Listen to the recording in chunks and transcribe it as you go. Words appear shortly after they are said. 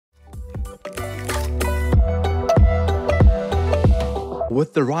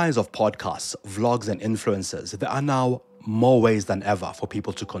With the rise of podcasts, vlogs, and influencers, there are now more ways than ever for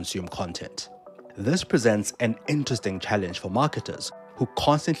people to consume content. This presents an interesting challenge for marketers who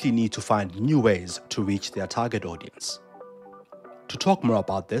constantly need to find new ways to reach their target audience. To talk more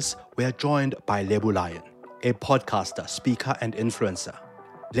about this, we are joined by Lebo Lion, a podcaster, speaker, and influencer.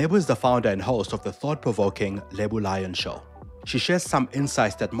 Lebo is the founder and host of the thought-provoking Lebo Lion show. She shares some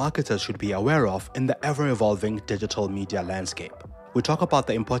insights that marketers should be aware of in the ever-evolving digital media landscape. We talk about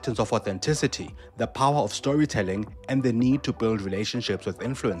the importance of authenticity, the power of storytelling, and the need to build relationships with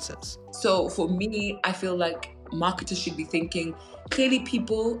influencers. So for me, I feel like marketers should be thinking, clearly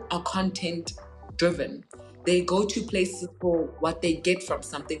people are content driven. They go to places for what they get from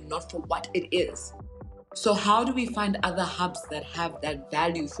something, not for what it is. So how do we find other hubs that have that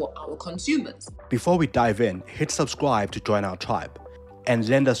value for our consumers? Before we dive in, hit subscribe to join our tribe and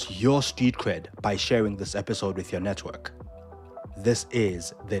lend us your street cred by sharing this episode with your network. This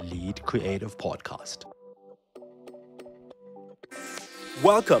is the Lead Creative Podcast.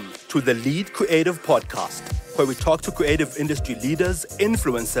 Welcome to the Lead Creative Podcast, where we talk to creative industry leaders,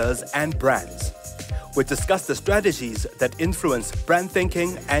 influencers, and brands. We discuss the strategies that influence brand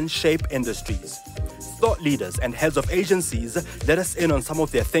thinking and shape industries. Thought leaders and heads of agencies let us in on some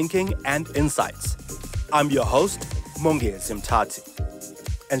of their thinking and insights. I'm your host, Mongezi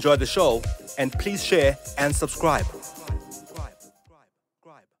Mtati. Enjoy the show, and please share and subscribe.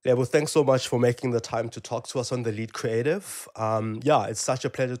 Lebo, thanks so much for making the time to talk to us on the Lead Creative. It's such a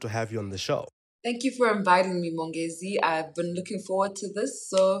pleasure to have you on the show. Thank you for inviting me, Mongezi. I've been looking forward to this,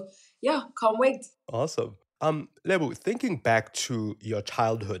 so can't wait. Awesome. Lebo, thinking back to your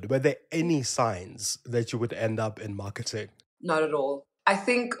childhood, were there any signs that you would end up in marketing? Not at all. I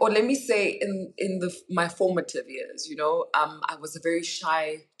think, or let me say, my formative years, I was a very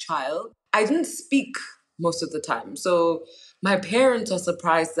shy child. I didn't speak most of the time. So my parents are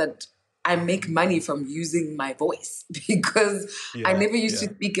surprised that I make money from using my voice because I never used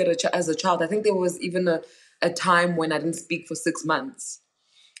to speak as a child. I think there was even a time when I didn't speak for 6 months.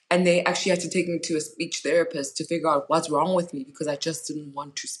 And they actually had to take me to a speech therapist to figure out what's wrong with me because I just didn't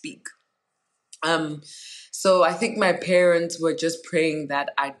want to speak. So I think my parents were just praying that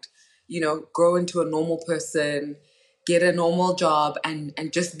I'd, grow into a normal person, get a normal job, and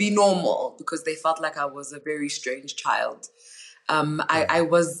just be normal because they felt like I was a very strange child. I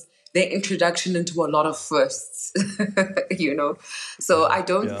was their introduction into a lot of firsts, So I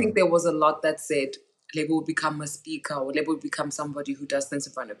don't think there was a lot that said, Lebo would become a speaker or Lebo would become somebody who does things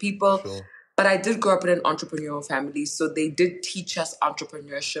in front of people. Sure. But I did grow up in an entrepreneurial family, so they did teach us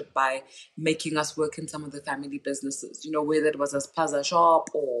entrepreneurship by making us work in some of the family businesses, whether it was a spaza shop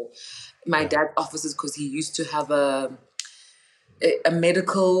or my dad's offices because he used to have a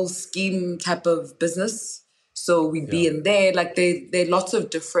medical scheme type of business. So we'd be in there. Like there are lots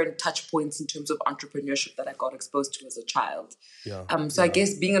of different touch points in terms of entrepreneurship that I got exposed to as a child. I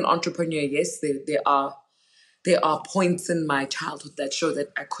guess being an entrepreneur, yes, there are points in my childhood that show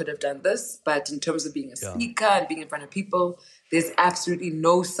that I could have done this. But in terms of being a speaker and being in front of people, there's absolutely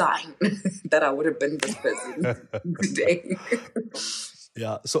no sign that I would have been this person today.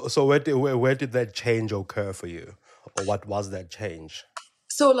 So where did that change occur for you? Or what was that change?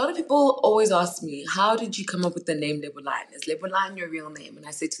 So a lot of people always ask me, how did you come up with the name Lebo Lion? Is Lebo Lion your real name? And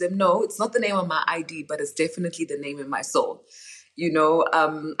I say to them, no, it's not the name on my ID, but it's definitely the name in my soul.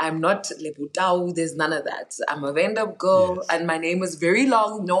 I'm not Lebo Tau. There's none of that. I'm a Venda girl, and my name is very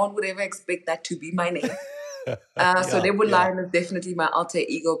long. No one would ever expect that to be my name. So Lebo Lion is definitely my alter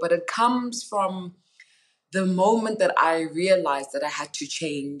ego, but it comes from the moment that I realized that I had to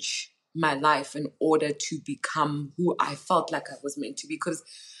change my life in order to become who I felt like I was meant to be. Because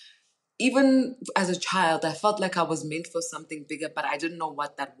even as a child, I felt like I was meant for something bigger, but I didn't know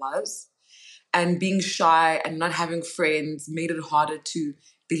what that was. And being shy and not having friends made it harder to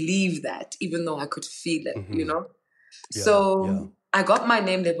believe that, even though I could feel it, I got my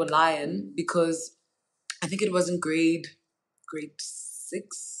name Lebo Lion because I think it was in grade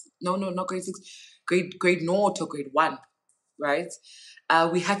 6. No, not grade 6. Grade 0 or grade 1, right?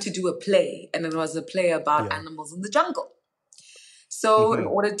 We had to do a play, and it was a play about animals in the jungle. So in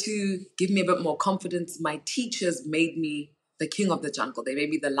order to give me a bit more confidence, my teachers made me the king of the jungle. They made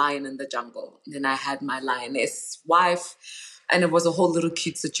me the lion in the jungle. And then I had my lioness wife, and it was a whole little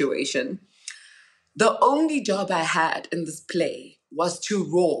cute situation. The only job I had in this play was to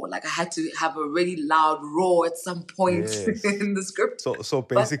roar. Like I had to have a really loud roar at some point in the script. So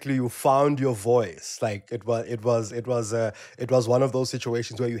basically, you found your voice. Like it was one of those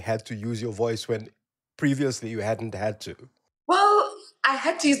situations where you had to use your voice when previously you hadn't had to. Well, I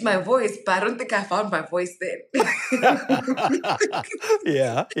had to use my voice, but I don't think I found my voice then.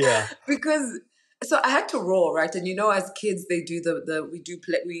 Yeah. Because so I had to roar, right? And as kids, they do the we do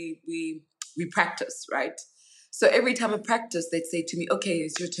play we practice, right? So every time I practice, they'd say to me, "Okay,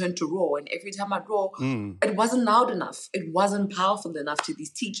 it's your turn to roar." And every time I'd roar, it wasn't loud enough. It wasn't powerful enough to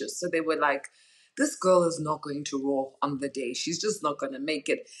these teachers. So they were like, "This girl is not going to roar on the day. She's just not going to make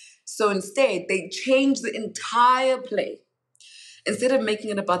it." So instead, they changed the entire play. Instead of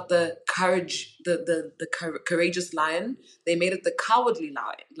making it about the courage, the courageous lion, they made it the cowardly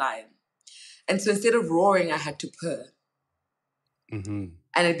lion. And so instead of roaring, I had to purr. Mm-hmm.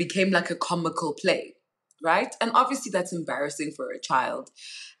 And it became like a comical play, right? And obviously that's embarrassing for a child.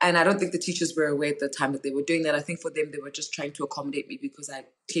 And I don't think the teachers were aware at the time that they were doing that. I think for them, they were just trying to accommodate me because I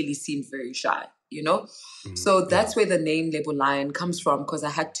clearly seemed very shy, So that's where the name Lebo Lion comes from, because I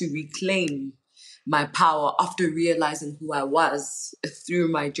had to reclaim my power after realizing who I was through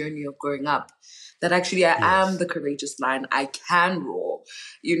my journey of growing up. That actually I am the courageous lion. I can roar,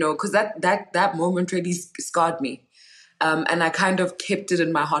 because that moment really scarred me. And I kind of kept it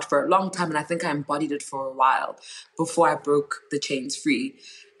in my heart for a long time. And I think I embodied it for a while before I broke the chains free.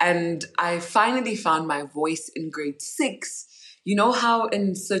 And I finally found my voice in grade 6. You know how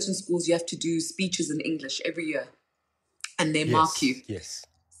in certain schools you have to do speeches in English every year and they mark you? Yes.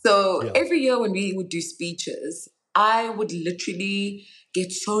 So every year when we would do speeches, I would literally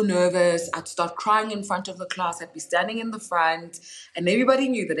get so nervous. I'd start crying in front of the class. I'd be standing in the front. And everybody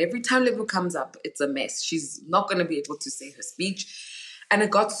knew that every time Lebo comes up, it's a mess. She's not going to be able to say her speech. And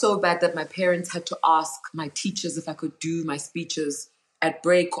it got so bad that my parents had to ask my teachers if I could do my speeches at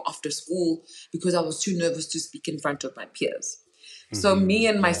break or after school because I was too nervous to speak in front of my peers. So me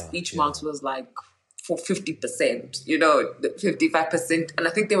and my speech marks was like for 50%, 55%. And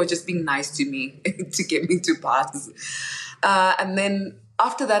I think they were just being nice to me to get me to pass. And then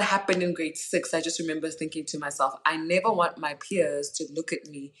after that happened in grade 6, I just remember thinking to myself, I never want my peers to look at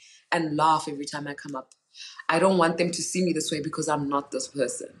me and laugh every time I come up. I don't want them to see me this way because I'm not this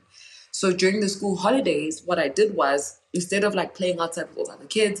person. So during the school holidays, what I did was, instead of like playing outside with all the other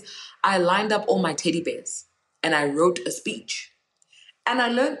kids, I lined up all my teddy bears and I wrote a speech. And I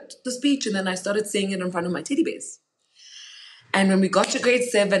learned the speech and then I started saying it in front of my teddy bears. And when we got to grade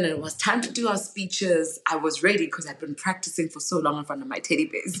 7 and it was time to do our speeches, I was ready because I'd been practicing for so long in front of my teddy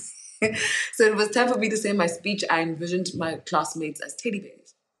bears. So it was time for me to say my speech. I envisioned my classmates as teddy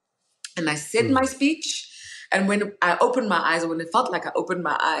bears. And I said my speech. And when I opened my eyes, or when it felt like I opened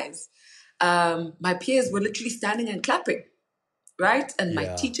my eyes, my peers were literally standing and clapping, right? And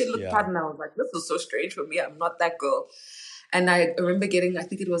my teacher looked proud and I was like, this is so strange for me. I'm not that girl. And I remember getting, I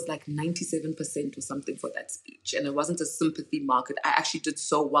think it was like 97% or something for that speech. And it wasn't a sympathy market. I actually did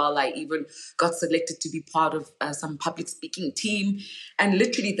so well. I even got selected to be part of some public speaking team. And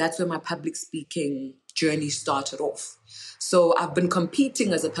literally that's where my public speaking journey started off. So I've been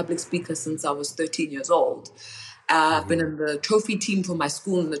competing as a public speaker since I was 13 years old. I've been in the trophy team for my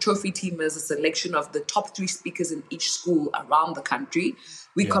school, and the trophy team is a selection of the top 3 speakers in each school around the country.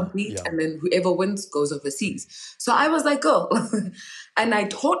 We compete, and then whoever wins goes overseas. So I was like, girl, and I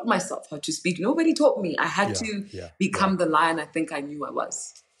taught myself how to speak. Nobody taught me. I had to become the lion I think I knew I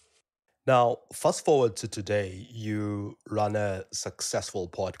was. Now, fast forward to today, you run a successful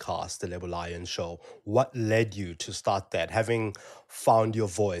podcast, the Lebo Lion Show. What led you to start that? Having found your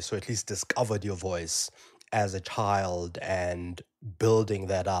voice, or at least discovered your voice as a child and building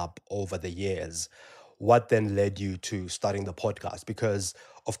that up over the years, what then led you to starting the podcast? Because,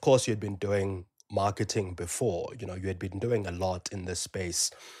 of course, you had been doing marketing before. You had been doing a lot in this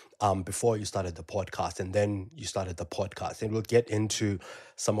space before you started the podcast, and then you started the podcast. And we'll get into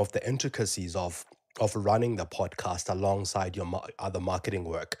some of the intricacies of running the podcast alongside your other marketing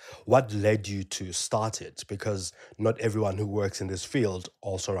work. What led you to start it? Because not everyone who works in this field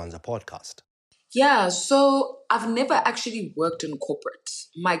also runs a podcast. Yeah, so I've never actually worked in corporate.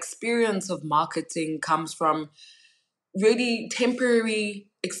 My experience of marketing comes from really temporary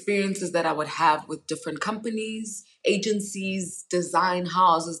experiences that I would have with different companies, agencies, design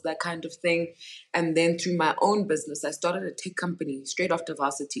houses, that kind of thing. And then through my own business, I started a tech company straight after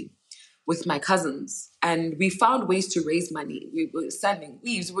varsity with my cousins. And we found ways to raise money. We were selling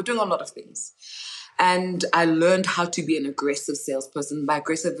weaves, we were doing a lot of things. And I learned how to be an aggressive salesperson. By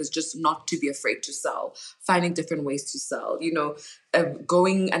aggressive is just not to be afraid to sell, finding different ways to sell,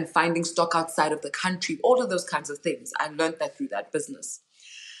 going and finding stock outside of the country, all of those kinds of things. I learned that through that business.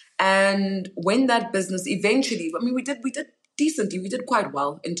 And when that business eventually, we did decently, we did quite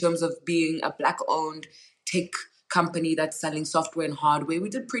well in terms of being a Black-owned tech company that's selling software and hardware. We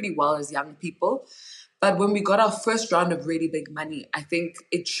did pretty well as young people. But when we got our first round of really big money, I think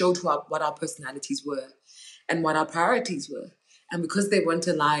it showed what our personalities were and what our priorities were. And because they weren't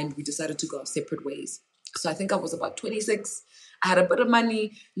aligned, we decided to go our separate ways. So I think I was about 26. I had a bit of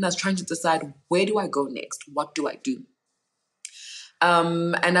money and I was trying to decide, where do I go next? What do I do?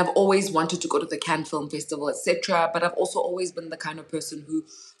 And I've always wanted to go to the Cannes Film Festival, etc. But I've also always been the kind of person who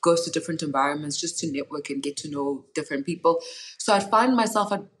goes to different environments just to network and get to know different people. So I find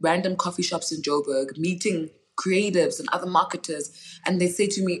myself at random coffee shops in Joburg, meeting creatives and other marketers. And they say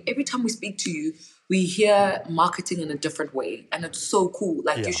to me, every time we speak to you, we hear marketing in a different way. And it's so cool.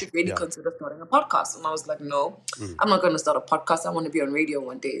 Like, you should really consider starting a podcast. And I was like, no, I'm not going to start a podcast. I want to be on radio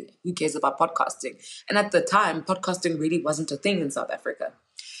one day. Who cares about podcasting? And at the time, podcasting really wasn't a thing in South Africa.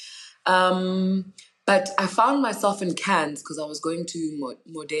 But I found myself in Cannes because I was going to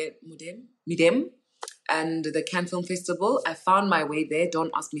Midem and the Cannes Film Festival. I found my way there.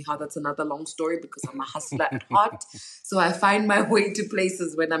 Don't ask me how, that's another long story because I'm a hustler at heart. So I find my way to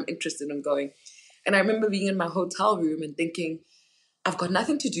places when I'm interested in going. And I remember being in my hotel room and thinking, I've got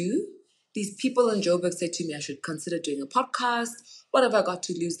nothing to do. These people in Joburg said to me I should consider doing a podcast. What have I got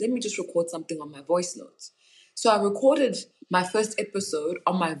to lose? Let me just record something on my voice notes. So I recorded my first episode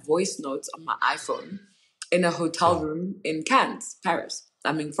on my voice notes on my iPhone in a hotel room in Cannes, Paris.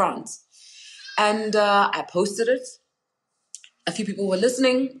 I'm in France. And I posted it. A few people were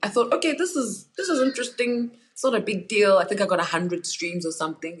listening. I thought, okay, this is interesting. It's not a big deal. I think I got 100 streams or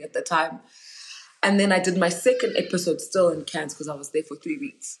something at the time. And then I did my second episode still in Cannes because I was there for 3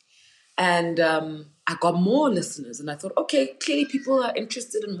 weeks. And I got more listeners. And I thought, okay, clearly people are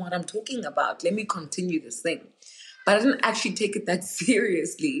interested in what I'm talking about. Let me continue this thing. But I didn't actually take it that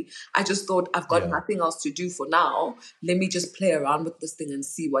seriously. I just thought, I've got nothing else to do for now. Let me just play around with this thing and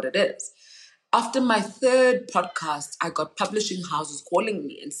see what it is. After my third podcast, I got publishing houses calling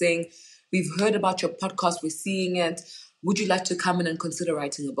me and saying, we've heard about your podcast. We're seeing it. Would you like to come in and consider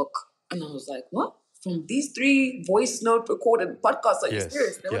writing a book? And I was like, what? From these 3 voice note recorded podcasts? Are you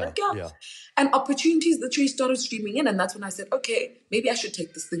serious? They were like, yeah. And opportunities literally started streaming in. And that's when I said, okay, maybe I should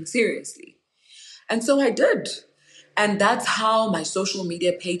take this thing seriously. And so I did. And that's how my social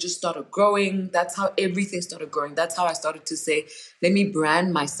media pages started growing. That's how everything started growing. That's how I started to say, let me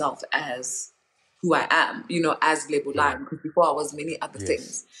brand myself as who I am, as Lebo Lion, because before I was many other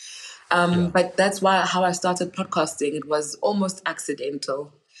things. But that's how I started podcasting. It was almost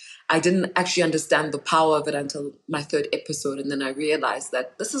accidental. I didn't actually understand the power of it until my third episode. And then I realized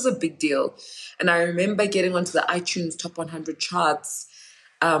that this is a big deal. And I remember getting onto the iTunes Top 100 charts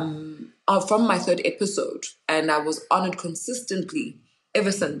from my third episode. And I was honored consistently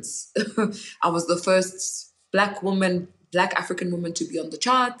ever since. I was the first Black African woman to be on the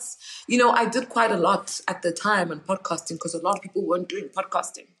charts. I did quite a lot at the time on podcasting because a lot of people weren't doing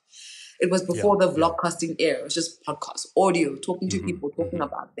podcasting. It was before the vlogcasting era. It was just podcast, audio, talking to people, talking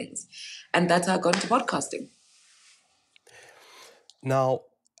about things. And that's how I got into podcasting. Now,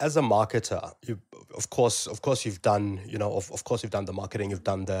 as a marketer, of course you've done, of course you've done the marketing, you've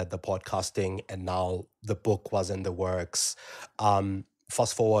done the podcasting, and now the book was in the works.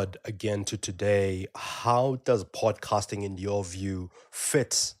 Fast forward again to today, how does podcasting, in your view,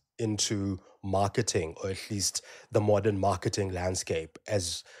 fit into marketing, or at least the modern marketing landscape,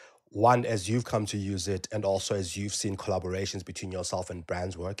 as you've come to use it, and also as you've seen collaborations between yourself and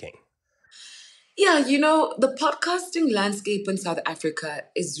brands working? Yeah, the podcasting landscape in South Africa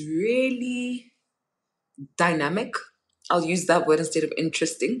is really dynamic. I'll use that word instead of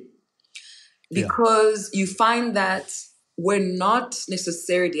interesting. Because you find that we're not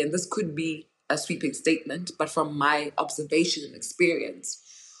necessarily, and this could be a sweeping statement, but from my observation and experience,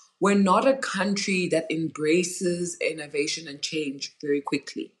 we're not a country that embraces innovation and change very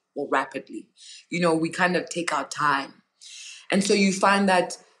quickly or rapidly. We kind of take our time. And so you find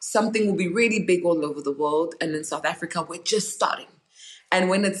that something will be really big all over the world. And in South Africa, we're just starting. And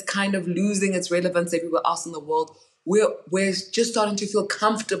when it's kind of losing its relevance everywhere else in the world, we're just starting to feel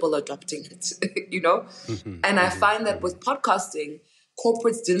comfortable adopting it, And I find that with podcasting,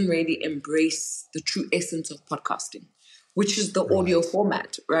 corporates didn't really embrace the true essence of podcasting, which is the audio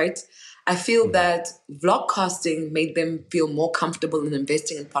format, right? I feel that vlogcasting made them feel more comfortable in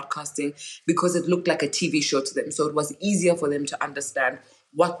investing in podcasting because it looked like a TV show to them. So it was easier for them to understand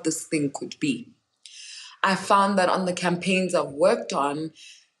what this thing could be. I found that on the campaigns I've worked on,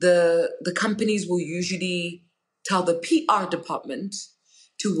 the companies will usually tell the PR department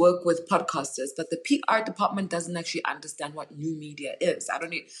to work with podcasters, but the PR department doesn't actually understand what new media is.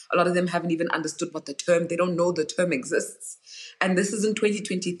 A lot of them haven't even understood they don't know the term exists. And this is in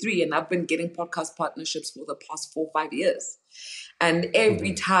 2023, and I've been getting podcast partnerships for the past 4 or 5 years. And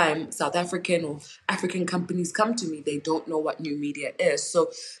every time South African or African companies come to me, they don't know what new media is.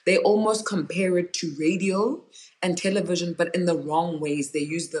 So they almost compare it to radio and television, but in the wrong ways. They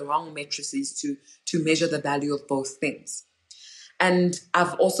use the wrong matrices to measure the value of both things. And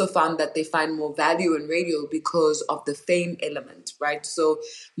I've also found that they find more value in radio because of the fame element, right? So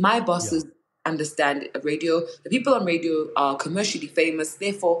my bosses understand radio. The people on radio are commercially famous,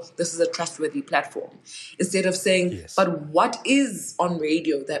 therefore this is a trustworthy platform. Instead of saying, but what is on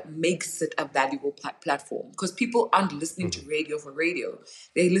radio that makes it a valuable platform? Because people aren't listening to radio for radio.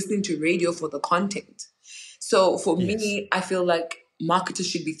 They're listening to radio for the content. So for me, I feel like marketers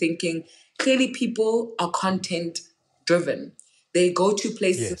should be thinking, clearly people are content driven. They go to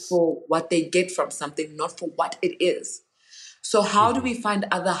places for what they get from something, not for what it is. So how do we find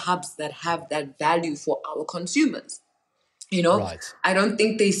other hubs that have that value for our consumers? You know, I don't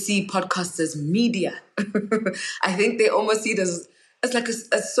think they see podcasts as media. I think they almost see it as like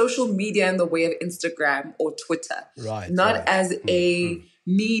a social media in the way of Instagram or Twitter, not as a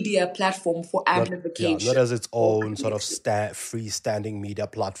media platform for amplification. Not as its own sort of freestanding media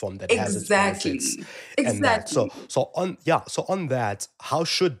platform that has its benefits. And that. So on that, how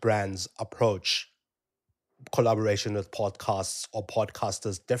should brands approach collaboration with podcasts or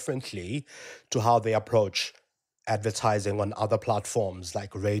podcasters differently to how they approach advertising on other platforms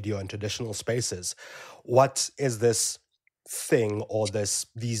like radio and traditional spaces? What is this thing or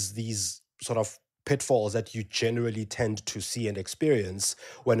these sort of pitfalls that you generally tend to see and experience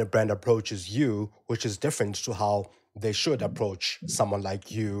when a brand approaches you, which is different to how they should approach someone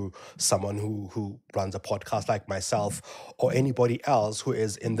like you, someone who runs a podcast like myself, or anybody else who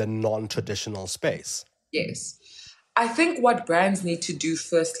is in the non-traditional space? Yes. I think what brands need to do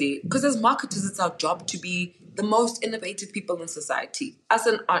firstly, because as marketers, it's our job to be the most innovative people in society. Us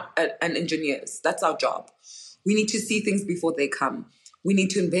and engineers, that's our job. We need to see things before they come. We need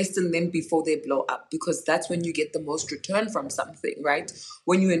to invest in them before they blow up, because that's when you get the most return from something, right?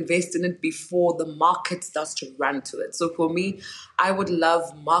 When you invest in it before the market starts to run to it. So for me, I would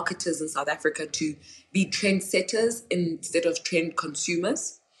love marketers in South Africa to be trendsetters instead of trend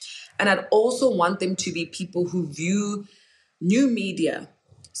consumers. And I'd also want them to be people who view new media,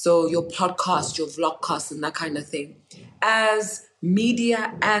 so your podcast, your vlogcast, and that kind of thing, as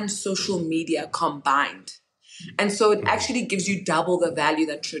media and social media combined. And so it actually gives you double the value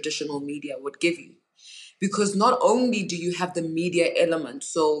that traditional media would give you. Because not only do you have the media element,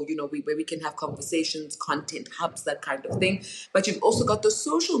 so, you know, where we can have conversations, content, hubs, that kind of thing, but you've also got the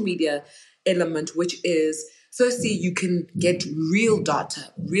social media element, which is, firstly, you can get real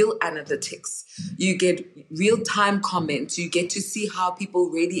data, real analytics. You get real-time comments. You get to see how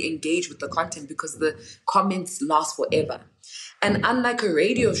people really engage with the content because the comments last forever. And unlike a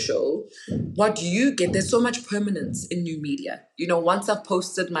radio show, what you get, there's so much permanence in new media. You know, once I've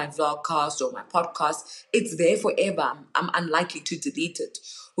posted my vlogcast or my podcast, it's there forever. I'm unlikely to delete it,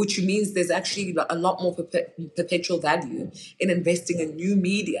 which means there's actually a lot more perpetual value in investing in new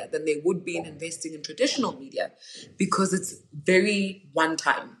media than there would be in investing in traditional media, because it's very one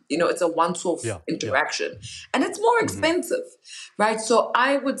time. You know, it's a once-off interaction. And it's more expensive, right? So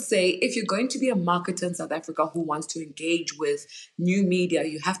I would say if you're going to be a marketer in South Africa who wants to engage with new media,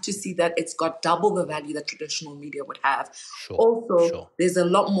 you have to see that it's got double the value that traditional media would have. There's a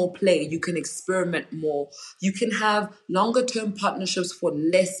lot more play. You can experiment more. You can have longer-term partnerships for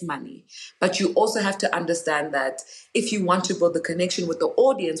less money. But you also have to understand that if you want to build the connection with the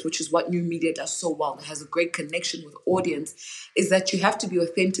audience, which is what new media does so well, it has a great connection with audience, is that you have to be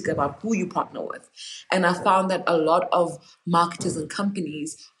authentic about who you partner with. And I found that a lot of marketers and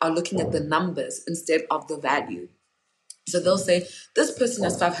companies are looking at the numbers instead of the value. So they'll say, this person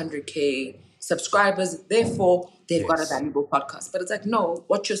has 500K subscribers, therefore they've got a valuable podcast. But it's like, no,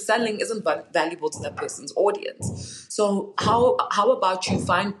 what you're selling isn't valuable to that person's audience. So how about you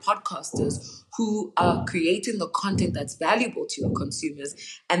find podcasters who are creating the content that's valuable to your consumers,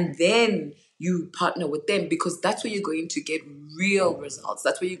 and then you partner with them, because that's where you're going to get real results.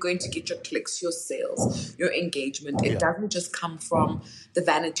 That's where you're going to get your clicks, your sales, your engagement. It doesn't just come from the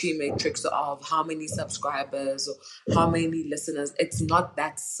vanity metrics of how many subscribers or how many listeners. It's not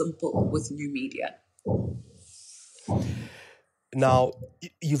that simple with new media. Now,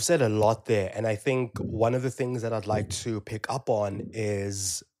 you've said a lot there, and I think one of the things that I'd like to pick up on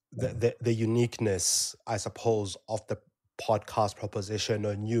is the uniqueness, I suppose, of the podcast proposition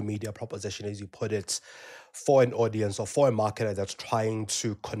or new media proposition, as you put it, for an audience or for a marketer that's trying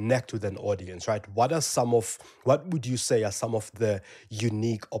to connect with an audience, right? What would you say are some of the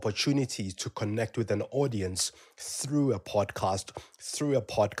unique opportunities to connect with an audience through a podcast, through a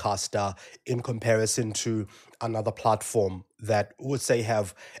podcaster, in comparison to another platform that would say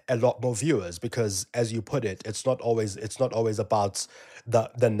have a lot more viewers? Because as you put it, it's not always about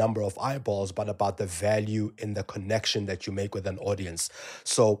the number of eyeballs, but about the value in the connection that you make with an audience.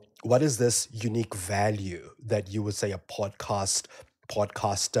 So what is this unique value that you would say a podcaster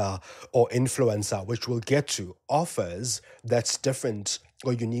or influencer, which we'll get to, offers that's different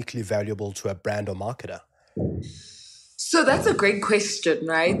or uniquely valuable to a brand or marketer? So that's a great question,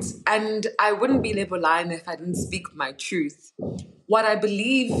 right? And I wouldn't be Lebo Lion if I didn't speak my truth. What I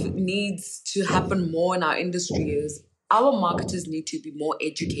believe needs to happen more in our industry is our marketers need to be more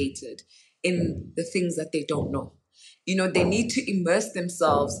educated in the things that they don't know. They need to immerse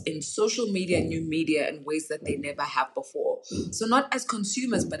themselves in social media and new media in ways that they never have before. So not as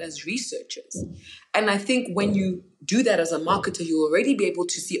consumers, but as researchers. And I think when you do that as a marketer, you'll already be able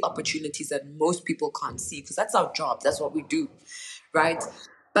to see opportunities that most people can't see, because that's our job. That's what we do, right?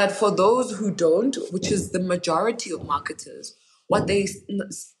 But for those who don't, which is the majority of marketers, what they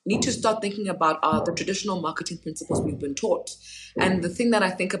need to start thinking about are the traditional marketing principles we've been taught. And the thing that I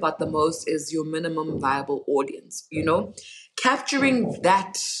think about the most is your minimum viable audience, capturing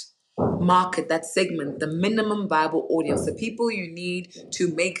that market, that segment, the minimum viable audience, the people you need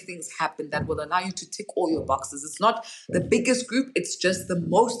to make things happen that will allow you to tick all your boxes. It's not the biggest group, it's just the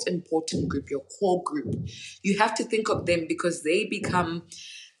most important group, your core group. You have to think of them because they become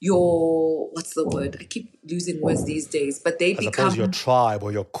what's the word? I keep losing words these days, but they become your tribe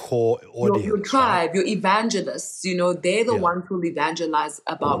or your core audience. Your tribe, right? Your evangelists, they're the ones who will evangelize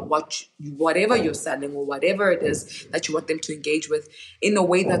about whatever you're selling or whatever it is that you want them to engage with in a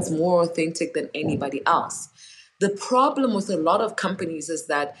way that's more authentic than anybody else. The problem with a lot of companies is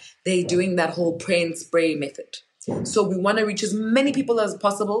that they're doing that whole pray and spray method. So we want to reach as many people as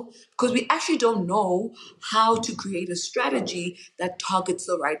possible because we actually don't know how to create a strategy that targets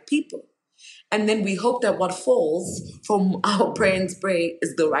the right people. And then we hope that what falls from our pray and spray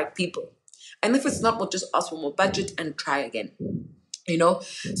is the right people. And if it's not, we'll just ask for more budget and try again.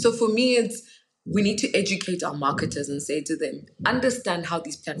 So for me, we need to educate our marketers and say to them, understand how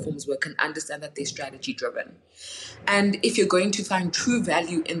these platforms work and understand that they're strategy driven. And if you're going to find true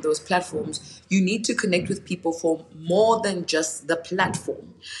value in those platforms, you need to connect with people for more than just the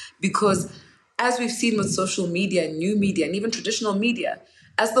platform. Because as we've seen with social media, new media, and even traditional media,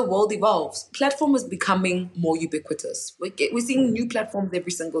 as the world evolves, platform is becoming more ubiquitous. We're seeing new platforms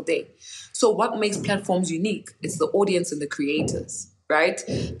every single day. So what makes platforms unique? It's the audience and the creators, right?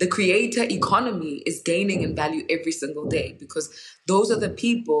 The creator economy is gaining in value every single day because those are the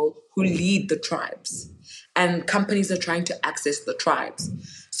people who lead the tribes. And companies are trying to access the tribes.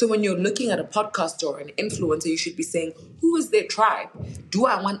 So when you're looking at a podcaster or an influencer, you should be saying, who is their tribe? Do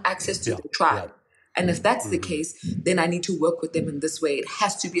I want access to the tribe? Yeah. And if that's the case, then I need to work with them in this way. It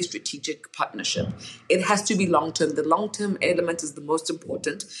has to be a strategic partnership. It has to be long-term. The long-term element is the most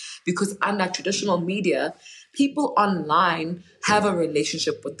important because unlike traditional media, people online have a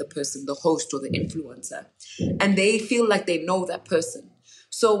relationship with the person, the host or the influencer, and they feel like they know that person.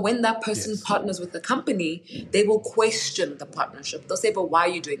 So when that person partners with the company, they will question the partnership. They'll say, but why are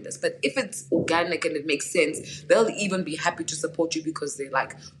you doing this? But if it's organic and it makes sense, they'll even be happy to support you because they're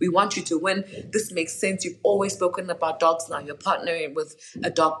like, we want you to win. This makes sense. You've always spoken about dogs. Now you're partnering with a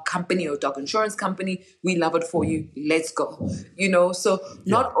dog company or dog insurance company. We love it for you. Let's go. So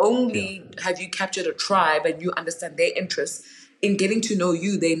not only have you captured a tribe and you understand their interests, in getting to know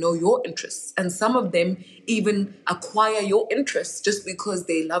you, they know your interests. And some of them even acquire your interests just because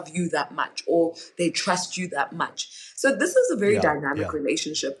they love you that much or they trust you that much. So this is a very dynamic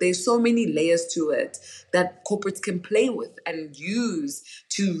relationship. There's so many layers to it that corporates can play with and use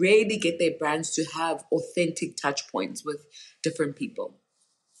to really get their brands to have authentic touch points with different people.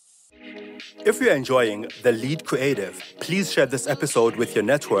 If you're enjoying The Lead Creative, please share this episode with your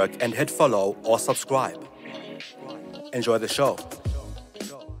network and hit follow or subscribe. Enjoy the show.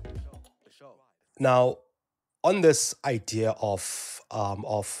 Now, on this idea of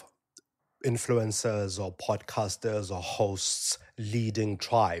influencers or podcasters or hosts leading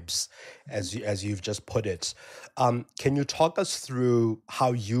tribes, as you've just put it, can you talk us through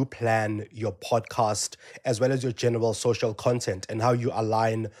how you plan your podcast as well as your general social content and how you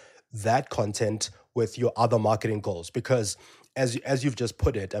align that content with your other marketing goals? Because as you've just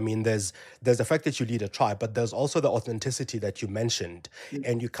put it, I mean, there's the fact that you lead a tribe, but there's also the authenticity that you mentioned,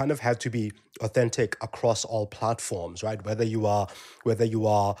 and you kind of have to be authentic across all platforms, right? Whether you are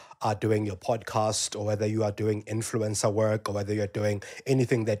doing your podcast, or whether you are doing influencer work, or whether you're doing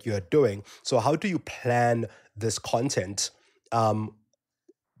anything that you're doing. So how do you plan this content,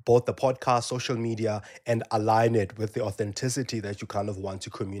 both the podcast, social media, and align it with the authenticity that you kind of want to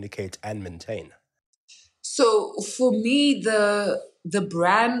communicate and maintain? So for me, the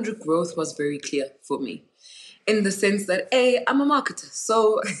brand growth was very clear for me, in the sense that I'm a marketer.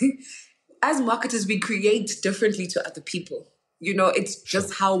 So as marketers, we create differently to other people. It's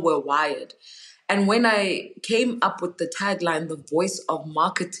just how we're wired. And when I came up with the tagline, the voice of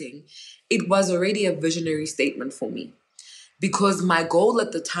marketing, it was already a visionary statement for me. Because my goal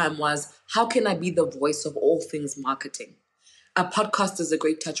at the time was, how can I be the voice of all things marketing? A podcast is a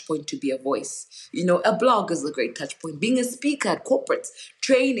great touch point to be a voice. A blog is a great touch point. Being a speaker at corporates,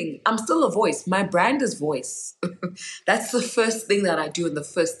 training, I'm still a voice. My brand is voice. That's the first thing that I do and the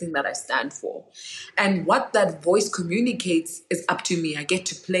first thing that I stand for. And what that voice communicates is up to me. I get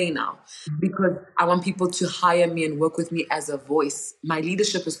to play now because I want people to hire me and work with me as a voice. My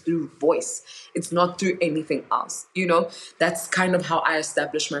leadership is through voice. It's not through anything else. That's kind of how I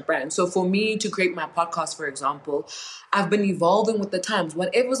establish my brand. So for me to create my podcast, for example, I've been evolving with the times.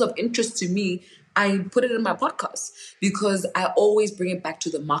 Whatever's of interest to me, I put it in my podcast because I always bring it back to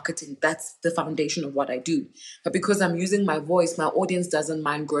the marketing. That's the foundation of what I do. But because I'm using my voice, my audience doesn't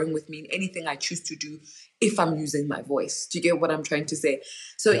mind growing with me in anything I choose to do if I'm using my voice. Do you get what I'm trying to say?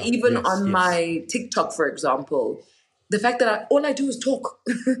 So Yeah. even Yes. on Yes. my TikTok, for example, the fact that all I do is talk.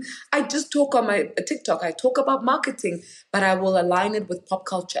 I just talk on my TikTok. I talk about marketing, but I will align it with pop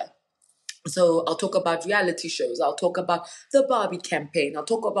culture. So I'll talk about reality shows. I'll talk about the Barbie campaign. I'll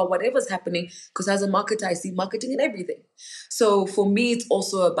talk about whatever's happening because as a marketer, I see marketing in everything. So for me, it's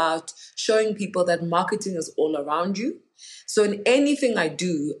also about showing people that marketing is all around you. So in anything I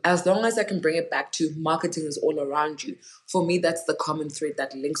do, as long as I can bring it back to marketing is all around you, for me, that's the common thread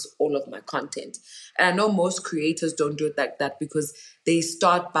that links all of my content. And I know most creators don't do it like that because they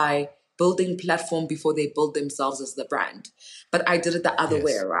start by building platform before they build themselves as the brand. But I did it the other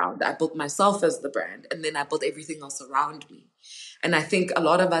way Yes. around. I built myself as the brand and then I built everything else around me. And I think a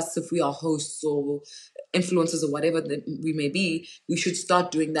lot of us, if we are hosts or influencers or whatever that we may be, we should start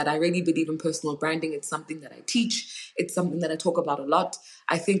doing that. I really believe in personal branding. It's something that I teach. It's something that I talk about a lot.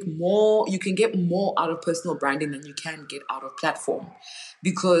 I think you can get more out of personal branding than you can get out of platform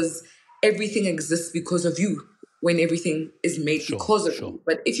because everything exists because of you when everything is made because of you.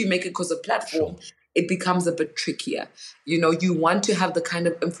 But if you make it because of platform, it becomes a bit trickier. You want to have the kind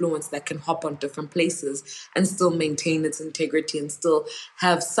of influence that can hop on different places and still maintain its integrity and still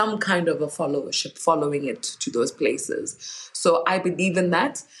have some kind of a followership following it to those places. So I believe in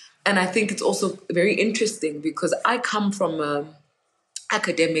that. And I think it's also very interesting because I come from a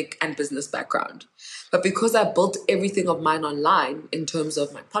academic and business background. But because I built everything of mine online in terms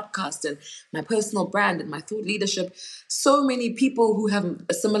of my podcast and my personal brand and my thought leadership, so many people who have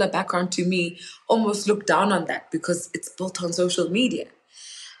a similar background to me almost look down on that because it's built on social media.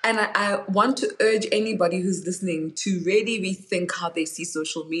 And I want to urge anybody who's listening to really rethink how they see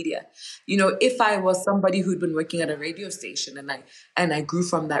social media. If I was somebody who'd been working at a radio station and I grew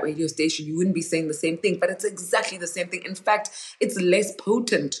from that radio station, you wouldn't be saying the same thing, but it's exactly the same thing. In fact, it's less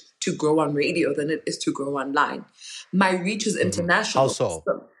potent to grow on radio than it is to grow online. My reach is international. How so?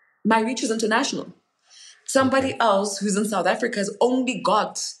 My reach is international. Somebody else who's in South Africa has only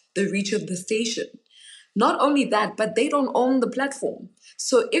got the reach of the station. Not only that, but they don't own the platform.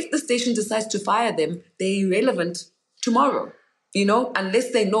 So if the station decides to fire them, they're irrelevant tomorrow,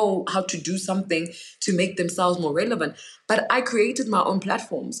 unless they know how to do something to make themselves more relevant. But I created my own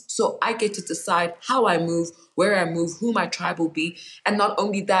platforms. So I get to decide how I move, where I move, who my tribe will be. And not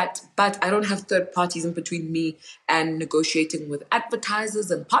only that, but I don't have third parties in between me and negotiating with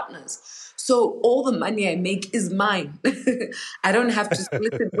advertisers and partners. So all the money I make is mine. I don't have to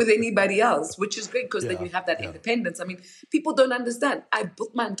split it with anybody else, which is great because then you have that independence. I mean, people don't understand. I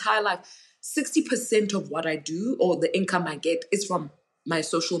built my entire life. 60% of what I do or the income I get is from my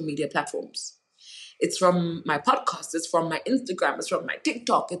social media platforms. It's from my podcast. It's from my Instagram. It's from my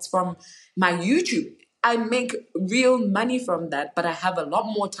TikTok. It's from my YouTube. I make real money from that, but I have a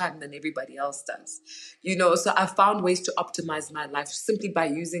lot more time than everybody else does. So I found ways to optimize my life simply by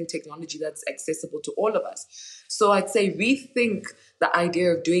using technology that's accessible to all of us. So I'd say rethink the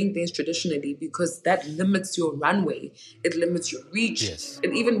idea of doing things traditionally because that limits your runway. It limits your reach. Yes.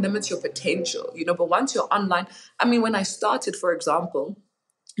 It even limits your potential, but once you're online, I mean, when I started, for example,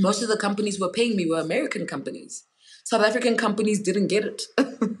 most of the companies who were paying me were American companies. South African companies didn't get it.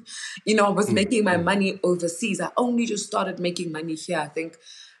 I was making my money overseas. I only just started making money here, I think,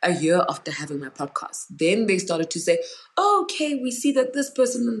 a year after having my podcast. Then they started to say, oh, okay, we see that this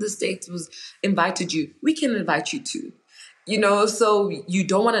person in the States was invited you. We can invite you too. So you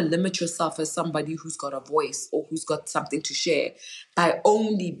don't want to limit yourself as somebody who's got a voice or who's got something to share by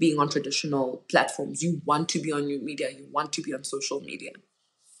only being on traditional platforms. You want to be on new media. You want to be on social media.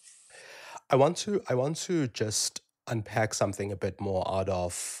 I want to just unpack something a bit more out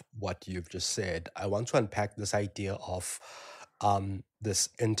of what you've just said. I want to unpack this idea of this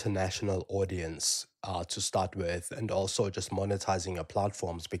international audience to start with, and also just monetizing your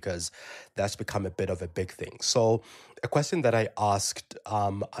platforms, because that's become a bit of a big thing. So a question that I asked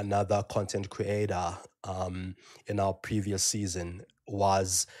another content creator in our previous season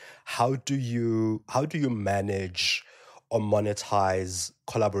was, how do you manage or monetize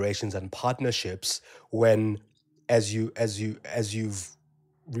collaborations and partnerships when, as you've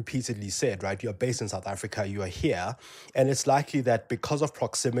repeatedly said, right, you're based in South Africa, you are here, and it's likely that because of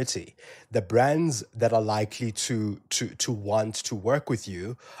proximity, the brands that are likely to want to work with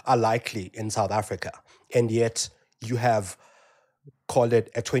you are likely in South Africa, and yet you have, call it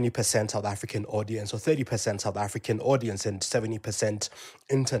a 20% South African audience or 30% South African audience and 70%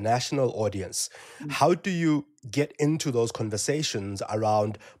 international audience. How do you get into those conversations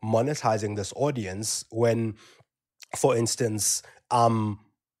around monetizing this audience when, for instance,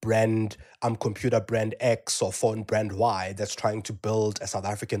 computer brand X or phone brand Y that's trying to build a South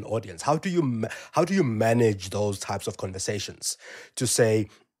African audience? How do you manage those types of conversations to say,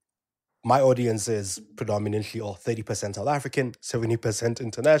 my audience is predominantly or 30% South African, 70%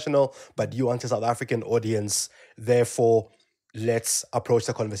 international, but you want a South African audience, therefore let's approach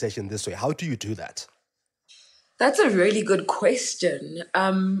the conversation this way? How do you do that? That's a really good question.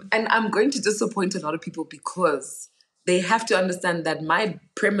 And I'm going to disappoint a lot of people because they have to understand that my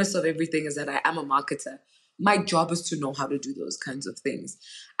premise of everything is that I am a marketer. My job is to know how to do those kinds of things.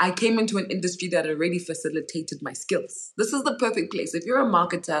 I came into an industry that already facilitated my skills. This is the perfect place. If you're a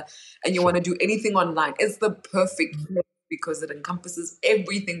marketer and you want to do anything online, it's the perfect place because it encompasses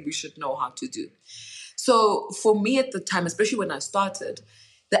everything we should know how to do. So for me at the time, especially when I started,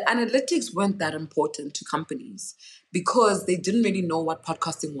 the analytics weren't that important to companies because they didn't really know what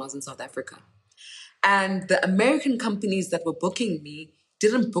podcasting was in South Africa. And the American companies that were booking me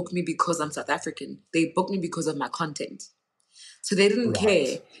didn't book me because I'm South African. They booked me because of my content. So they didn't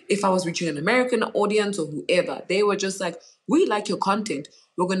care if I was reaching an American audience or whoever. They were just like, we like your content.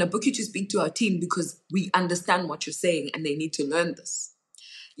 We're going to book you to speak to our team because we understand what you're saying and they need to learn this.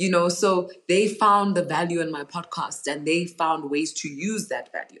 So they found the value in my podcast and they found ways to use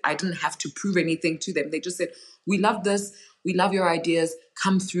that value. I didn't have to prove anything to them. They just said, we love this. We love your ideas.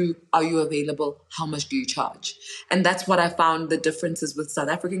 Come through. Are you available? How much do you charge? And that's what I found the differences with South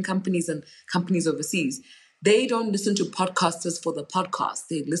African companies and companies overseas. They don't listen to podcasters for the podcast.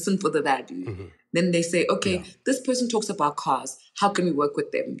 They listen for the value. Mm-hmm. Then they say, okay, this person talks about cars. How can we work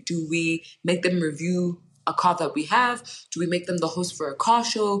with them? Do we make them review a car that we have? Do we make them the host for a car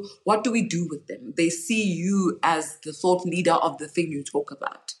show? What do we do with them? They see you as the thought leader of the thing you talk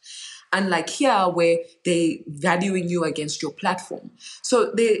about. Unlike here, where they valuing you against your platform.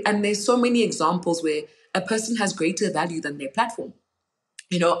 So there's so many examples where a person has greater value than their platform.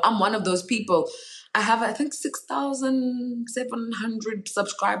 I'm one of those people. I have, I think, 6,700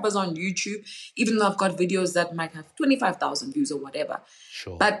 subscribers on YouTube, even though I've got videos that might have 25,000 views or whatever.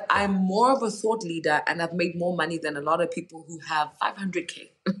 Sure. But I'm more of a thought leader and I've made more money than a lot of people who have 500K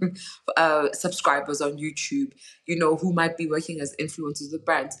subscribers on YouTube, who might be working as influencers with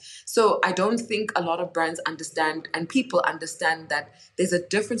brands. So I don't think a lot of brands understand and people understand that there's a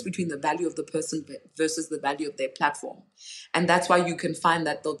difference between the value of the person versus the value of their platform. And that's why you can find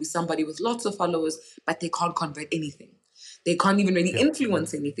that there'll be somebody with lots of followers, but they can't convert anything. They can't even really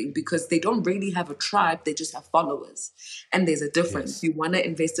influence anything because they don't really have a tribe. They just have followers. And there's a difference. Yes. You want to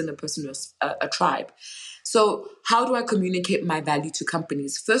invest in a person who's a tribe. So how do I communicate my value to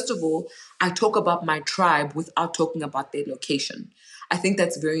companies? First of all, I talk about my tribe without talking about their location. I think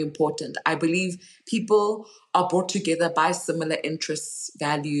that's very important. I believe people are brought together by similar interests,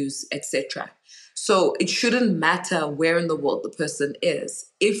 values, etc. So it shouldn't matter where in the world the person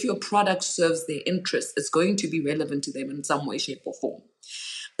is. If your product serves their interests, it's going to be relevant to them in some way, shape, or form.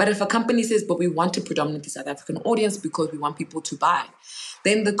 But if a company says, but we want a predominantly South African audience because we want people to buy,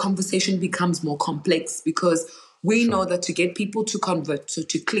 then the conversation becomes more complex because we know that to get people to convert, so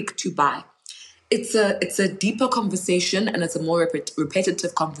to click to buy, it's a deeper conversation, and it's a more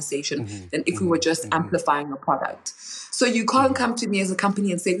repetitive conversation than if we were just amplifying a product. So you can't come to me as a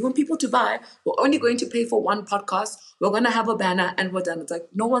company and say, we want people to buy, we're only going to pay for one podcast, we're going to have a banner, and we're done. It's like,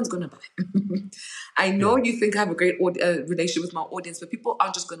 no one's going to buy. I know you think I have a great relationship with my audience, but people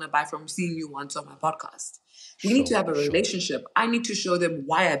aren't just going to buy from seeing you once on my podcast. We need to have a relationship. I need to show them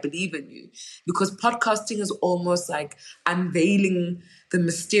why I believe in you, because podcasting is almost like unveiling the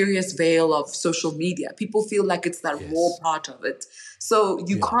mysterious veil of social media. People feel like it's that raw part of it. So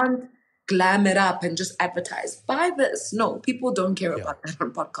you can't glam it up and just advertise. Buy this. No, people don't care about that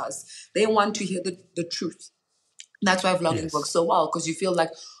on podcasts. They want to hear the truth. That's why vlogging works so well, because you feel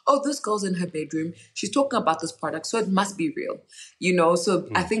like, oh, this girl's in her bedroom. She's talking about this product, so it must be real, you know? So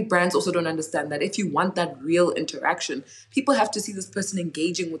I think brands also don't understand that if you want that real interaction, people have to see this person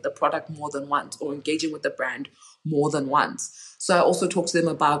engaging with the product more than once, or engaging with the brand more than once. So I also talk to them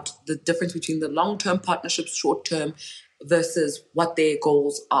about the difference between the long-term partnerships, short-term, versus what their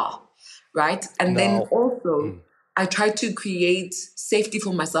goals are, right? And then also, I try to create safety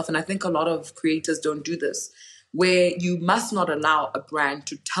for myself, and I think a lot of creators don't do this, where you must not allow a brand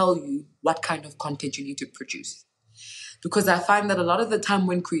to tell you what kind of content you need to produce. Because I find that a lot of the time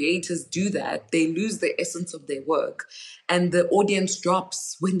when creators do that, they lose the essence of their work, and the audience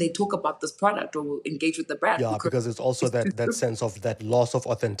drops when they talk about this product or will engage with the brand. Yeah, because it's also that sense of that loss of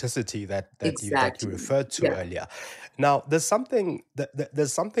authenticity that you referred to earlier. Now, there's something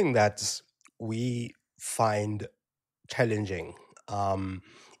that we find challenging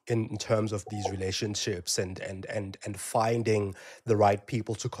in terms of these relationships and finding the right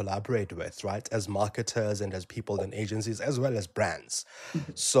people to collaborate with, right? As marketers and as people and agencies, as well as brands.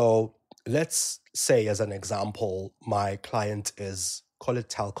 So let's say, as an example, my client is, call it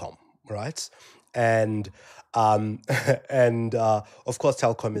Telkom, right? And of course,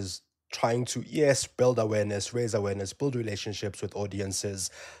 Telkom is trying to, build awareness, raise awareness, build relationships with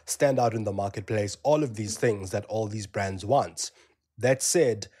audiences, stand out in the marketplace, all of these things that all these brands want. That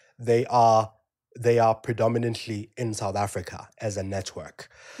said, they are predominantly in South Africa as a network.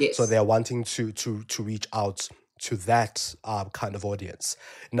 So they are wanting to reach out to that kind of audience.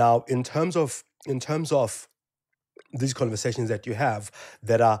 Now, in terms of these conversations that you have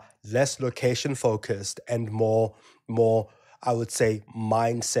that are less location focused and more I would say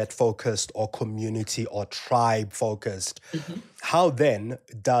mindset focused or community or tribe focused, how then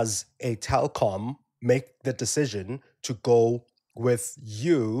does a Telkom make the decision to go with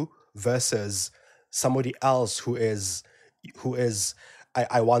you versus somebody else who is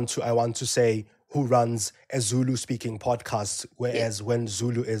I want to say who runs a Zulu speaking podcast, whereas when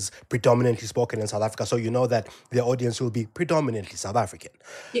Zulu is predominantly spoken in South Africa, so you know that the audience will be predominantly South African.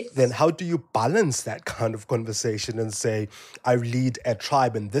 Then how do you balance that kind of conversation and say, I lead a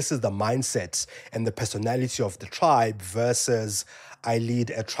tribe and this is the mindset and the personality of the tribe versus I lead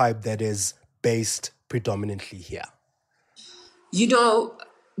a tribe that is based predominantly here? You know,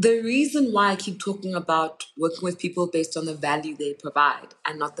 the reason why I keep talking about working with people based on the value they provide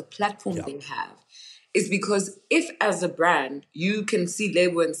and not the platform they have is because if, as a brand, you can see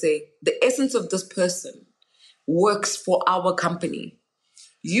Lebo and say, the essence of this person works for our company,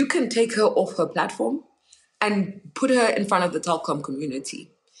 you can take her off her platform and put her in front of the Telkom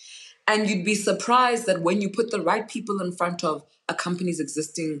community. And you'd be surprised that when you put the right people in front of a company's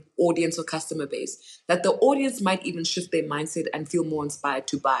existing audience or customer base, that the audience might even shift their mindset and feel more inspired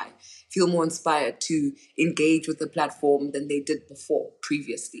to buy, feel more inspired to engage with the platform than they did before,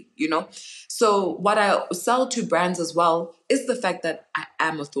 previously, you know? So what I sell to brands as well is the fact that I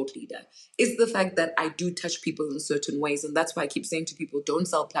am a thought leader, is the fact that I do touch people in certain ways. And that's why I keep saying to people, don't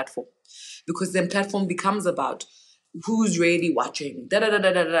sell platform, because then platform becomes about who's really watching,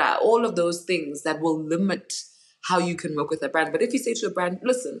 all of those things that will limit how you can work with a brand. But if you say to a brand,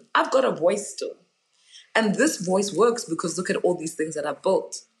 listen, I've got a voice still, and this voice works because look at all these things that I've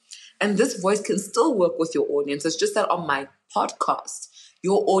built. And this voice can still work with your audience. It's just that on my podcast,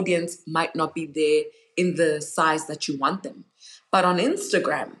 your audience might not be there in the size that you want them. But on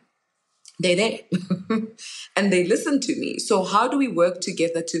Instagram, they're there and they listen to me. So how do we work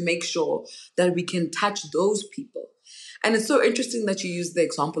together to make sure that we can touch those people? And it's so interesting that you use the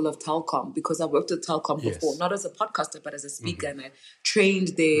example of Telkom, because I worked at Telkom before, not as a podcaster, but as a speaker. And I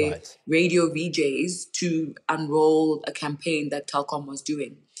trained their radio VJs to unroll a campaign that Telkom was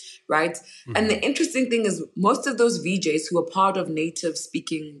doing, right? And the interesting thing is most of those VJs who were part of native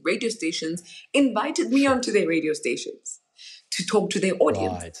speaking radio stations invited me onto their radio stations to talk to their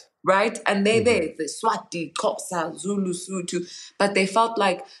audience, right? And they're there, the Swati, Xhosa, Zulu, Sotho, but they felt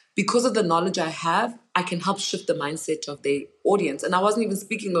like because of the knowledge I have, I can help shift the mindset of the audience. And I wasn't even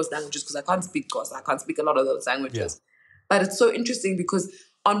speaking those languages because I can't speak Xhosa. I can't speak a lot of those languages. But it's so interesting because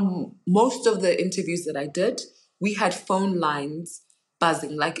on most of the interviews that I did, we had phone lines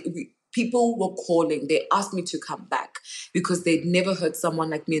buzzing. Like people were calling. They asked me to come back because they'd never heard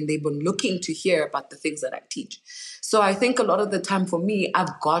someone like me and they were looking to hear about the things that I teach. So I think a lot of the time for me,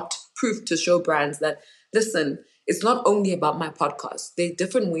 I've got proof to show brands that, listen, it's not only about my podcast. There are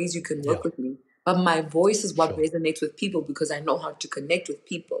different ways you can work with me. But my voice is what resonates with people because I know how to connect with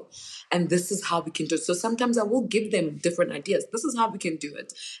people. And this is how we can do it. So sometimes I will give them different ideas. This is how we can do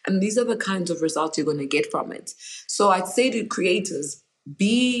it. And these are the kinds of results you're going to get from it. So I'd say to creators,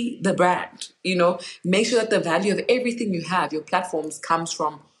 be the brand, make sure that the value of everything you have, your platforms, comes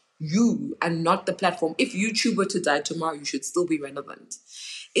from you and not the platform. If YouTube were to die tomorrow, you should still be relevant.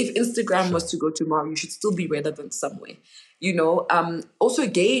 If Instagram was to go tomorrow, you should still be relevant somewhere. Also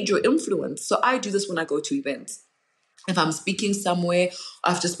gauge your influence. So I do this when I go to events. If I'm speaking somewhere,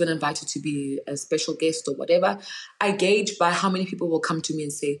 I've just been invited to be a special guest or whatever, I gauge by how many people will come to me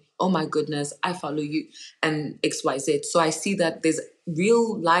and say, oh my goodness, I follow you and XYZ. So I see that there's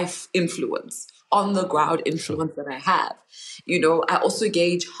real life influence, on the ground influence that I have. I also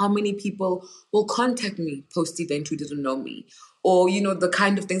gauge how many people will contact me post-event who didn't know me. Or, the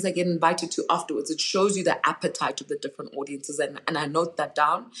kind of things I get invited to afterwards. It shows you the appetite of the different audiences. And I note that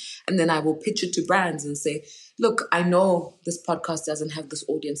down. And then I will pitch it to brands and say, look, I know this podcast doesn't have this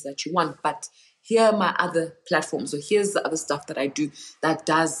audience that you want, but here are my other platforms, or here's the other stuff that I do that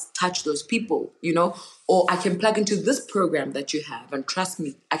does touch those people, or I can plug into this program that you have. And trust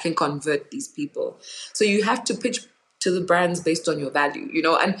me, I can convert these people. So you have to pitch to the brands based on your value,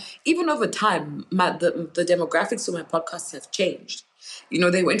 and even over time, the demographics of my podcasts have changed.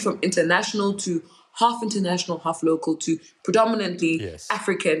 They went from international to half international, half local to predominantly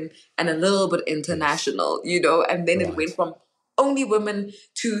African and a little bit international, and then it went from only women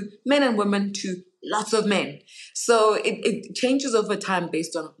to men and women to lots of men. So it changes over time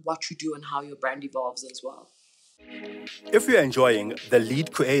based on what you do and how your brand evolves as well. If you're enjoying The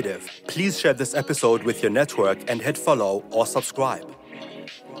Lead Creative, please share this episode with your network and hit follow or subscribe.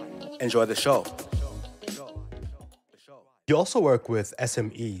 Enjoy the show. You also work with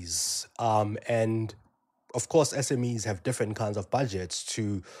SMEs, and of course, SMEs have different kinds of budgets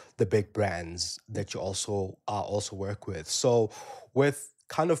to the big brands that you also work with. So with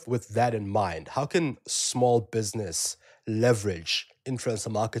that in mind, how can small business leverage influencer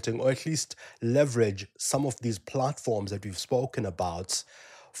marketing, or at least leverage some of these platforms that we've spoken about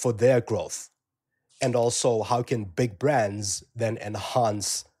for their growth? And also, how can big brands then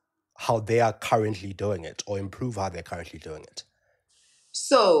enhance how they are currently doing it or improve how they're currently doing it?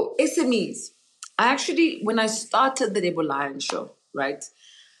 So SMEs, when I started the Lebo Lion show, right,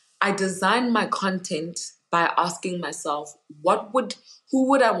 I designed my content by asking myself, who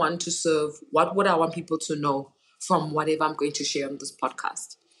would I want to serve? What would I want people to know from whatever I'm going to share on this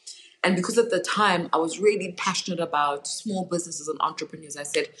podcast? And because at the time I was really passionate about small businesses and entrepreneurs, I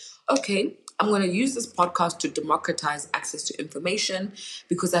said, okay, I'm going to use this podcast to democratize access to information,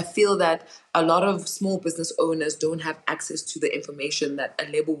 because I feel that a lot of small business owners don't have access to the information that a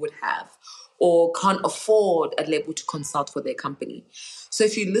label would have, or can't afford a label to consult for their company. So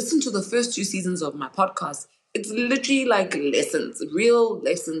if you listen to the first 2 seasons of my podcast, it's literally like lessons, real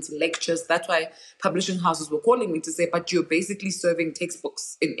lessons, lectures. That's why publishing houses were calling me to say, but you're basically serving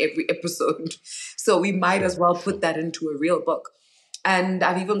textbooks in every episode. So we might as well put that into a real book. And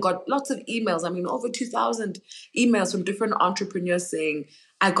I've even got lots of emails. Over 2,000 emails from different entrepreneurs saying,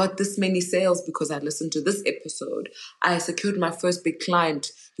 I got this many sales because I listened to this episode. I secured my first big client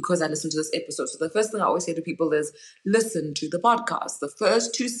because I listened to this episode. So the first thing I always say to people is, listen to the podcast. The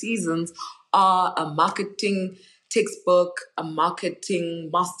first 2 seasons are a marketing textbook, a marketing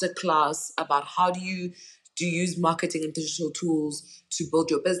masterclass about how do you use marketing and digital tools to build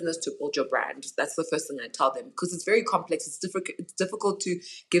your business, to build your brand. That's the first thing I tell them, because it's very complex. It's difficult to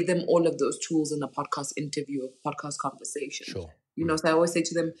give them all of those tools in a podcast interview or podcast conversation. Sure. So I always say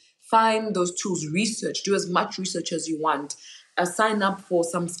to them, find those tools, research, do as much research as you want. Sign up for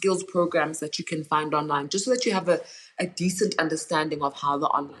some skills programs that you can find online, just so that you have a decent understanding of how the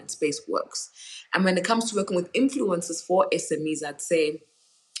online space works. And when it comes to working with influencers for SMEs, I'd say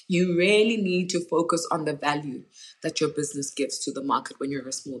You really need to focus on the value that your business gives to the market when you're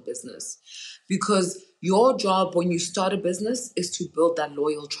a small business. Because your job when you start a business is to build that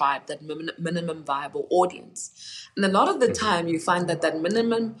loyal tribe, that minimum viable audience. And a lot of the time, you find that that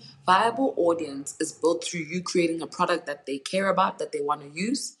minimum viable audience is built through you creating a product that they care about, that they want to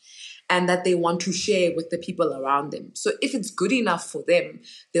use, and that they want to share with the people around them. So if it's good enough for them,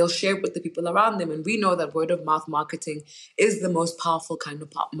 they'll share it with the people around them. And we know that word of mouth marketing is the most powerful kind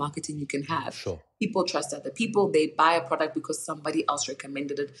of marketing you can have. Sure. People trust other people. They buy a product because somebody else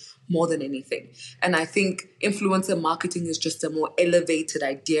recommended it more than anything. And I think influencer marketing is just a more elevated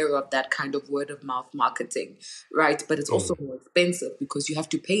idea of that kind of word of mouth marketing, right? But it's also more expensive because you have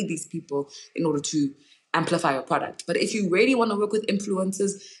to pay these people in order to amplify your product. But if you really want to work with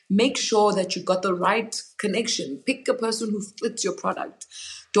influencers, make sure that you got the right connection. Pick a person who fits your product.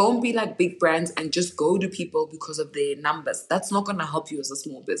 Don't be like big brands and just go to people because of their numbers. That's not going to help you as a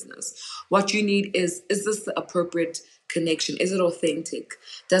small business. What you need is this the appropriate connection? Is it authentic?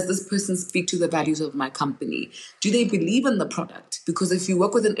 Does this person speak to the values of my company? Do they believe in the product? Because if you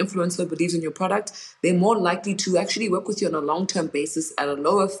work with an influencer who believes in your product, they're more likely to actually work with you on a long-term basis at a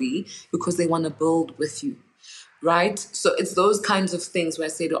lower fee because they want to build with you. Right? So it's those kinds of things where I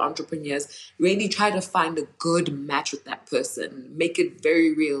say to entrepreneurs, really try to find a good match with that person. Make it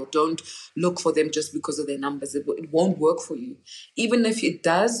very real. Don't look for them just because of their numbers. It won't work for you. Even if it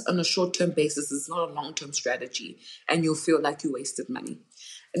does on a short-term basis, it's not a long-term strategy and you'll feel like you wasted money.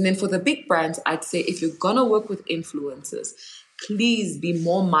 And then for the big brands, I'd say if you're going to work with influencers, please be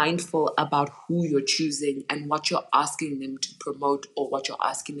more mindful about who you're choosing and what you're asking them to promote or what you're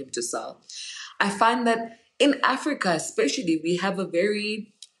asking them to sell. I find that in Africa, especially, we have a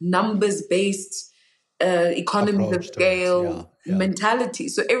very numbers-based economies of scale mentality.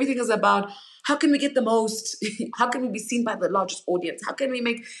 So everything is about how can we get the most? How can we be seen by the largest audience? How can we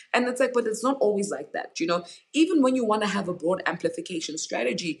make? And it's like, but it's not always like that, you know? Even when you want to have a broad amplification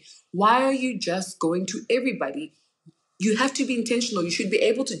strategy, why are you just going to everybody? You have to be intentional. You should be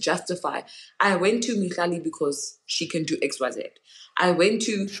able to justify. I went to Michali because she can do XYZ. I went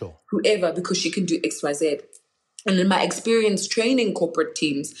to whoever because she can do XYZ. And in my experience training corporate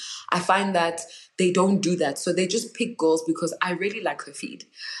teams, I find that they don't do that. So they just pick girls because I really like her feed.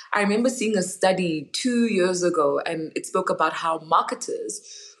 I remember seeing a study 2 years ago, and it spoke about how marketers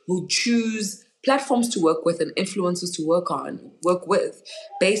will choose platforms to work with and influencers to work with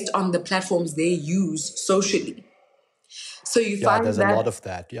based on the platforms they use socially. So you find there's that, a lot of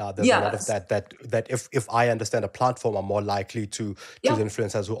that. Yeah, there's a lot of that if I understand a platform, I'm more likely to choose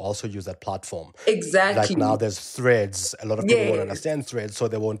influencers who also use that platform. Exactly. Like now there's Threads. A lot of people won't understand Threads, so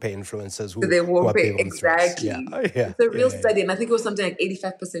they won't pay influencers who are big on Threads. It's a real study. And I think it was something like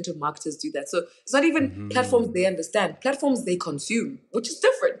 85% of marketers do that. So it's not even platforms they understand, platforms they consume, which is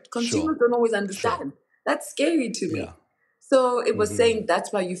different. Consumers don't always understand. That's scary to me. So it was saying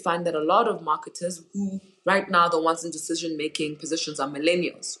that's why you find that a lot of marketers who right now the ones in decision-making positions are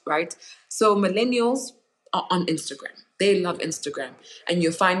millennials, right? So millennials are on Instagram. They love Instagram. And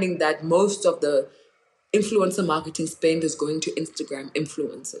you're finding that most of the influencer marketing spend is going to Instagram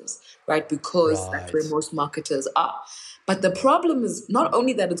influencers, right? Because that's where most marketers are. But the problem is not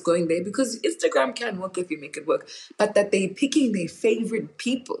only that it's going there, because Instagram can work if you make it work, but that they're picking their favorite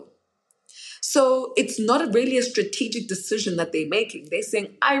people. So it's not really a strategic decision that they're making. They're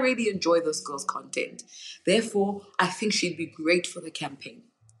saying, I really enjoy this girl's content. Therefore, I think she'd be great for the campaign.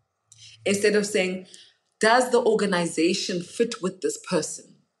 Instead of saying, does the organization fit with this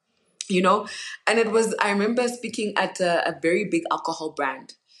person? You know? And I remember speaking at a very big alcohol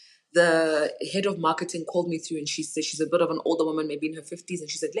brand. The head of marketing called me through and she said, she's a bit of an older woman, maybe in her 50s. And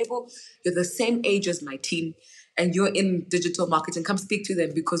she said, Lebo, you're the same age as my team and you're in digital marketing. Come speak to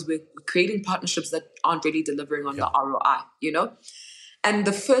them because we're creating partnerships that aren't really delivering on the ROI, you know? And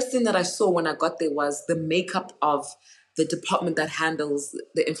the first thing that I saw when I got there was the makeup of the department that handles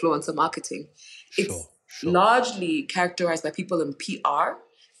the influencer marketing. It's largely characterized by people in PR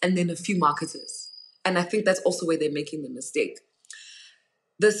and then a few marketers. And I think that's also where they're making the mistake.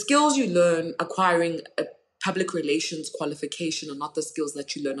 The skills you learn acquiring a public relations qualification are not the skills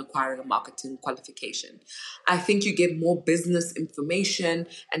that you learn acquiring a marketing qualification. I think you get more business information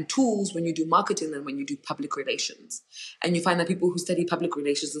and tools when you do marketing than when you do public relations. And you find that people who study public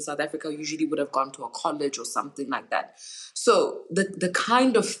relations in South Africa usually would have gone to a college or something like that. So the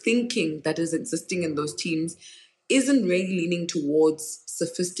kind of thinking that is existing in those teams isn't really leaning towards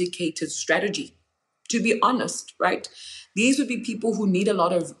sophisticated strategy, to be honest, right? These would be people who need a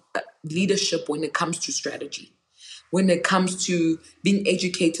lot of leadership when it comes to strategy, when it comes to being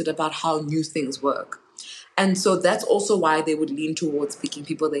educated about how new things work. And so that's also why they would lean towards picking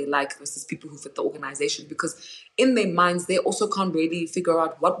people they like versus people who fit the organization, because in their minds, they also can't really figure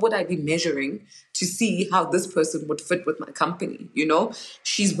out what would I be measuring to see how this person would fit with my company.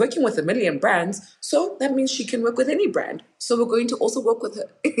 She's working with a million brands, so that means she can work with any brand. So we're going to also work with her.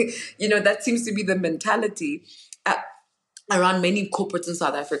 That seems to be the mentality around many corporates in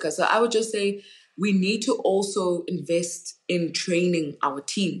South Africa. So I would just say we need to also invest in training our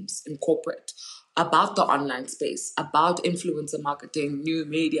teams in corporate about the online space, about influencer marketing, new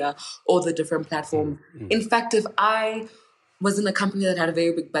media, all the different platforms. In fact, if I was in a company that had a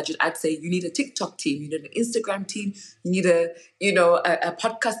very big budget, I'd say you need a TikTok team, you need an Instagram team, you need a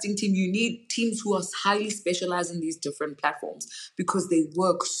podcasting team. You need teams who are highly specialized in these different platforms because they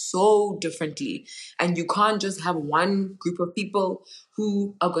work so differently. And you can't just have one group of people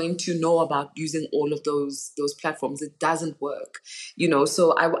who are going to know about using all of those platforms. It doesn't work,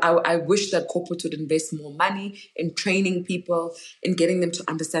 So I wish that corporate would invest more money in training people, in getting them to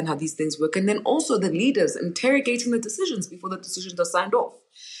understand how these things work. And then also the leaders interrogating the decisions before the decisions are signed off,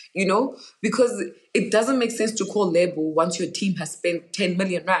 because it doesn't make sense to call Lebo once your team has spent 10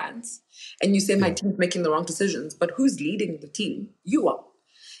 million rands and you say my team's making the wrong decisions, but who's leading the team? You are,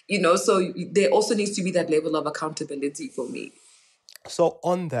 so there also needs to be that level of accountability for me. So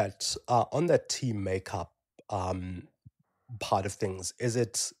on that team makeup part of things, is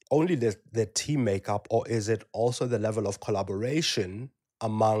it only the team makeup, or is it also the level of collaboration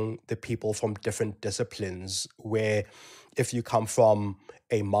among the people from different disciplines, where if you come from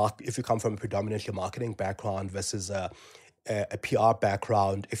a predominantly marketing background versus a PR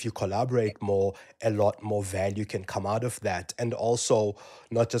background, if you collaborate more, a lot more value can come out of that. And also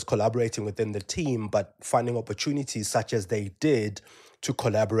not just collaborating within the team, but finding opportunities such as they did to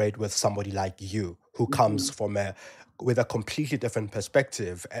collaborate with somebody like you who comes from with a completely different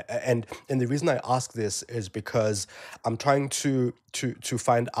perspective. And the reason I ask this is because I'm trying to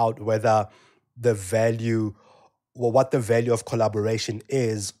find out whether the value, well, what the value of collaboration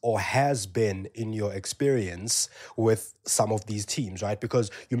is or has been in your experience with some of these teams, right?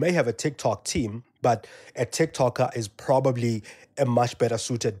 Because you may have a TikTok team, but a TikToker is probably a much better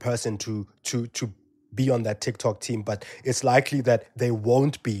suited person to be on that TikTok team, but it's likely that they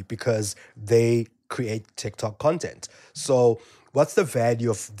won't be because they create TikTok content. So what's the value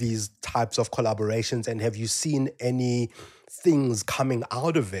of these types of collaborations, and have you seen any things coming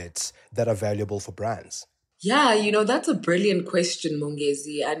out of it that are valuable for brands? Yeah, that's a brilliant question,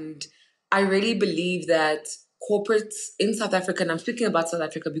 Mongezi. And I really believe that corporates in South Africa, and I'm speaking about South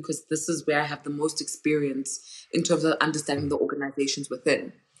Africa because this is where I have the most experience in terms of understanding the organizations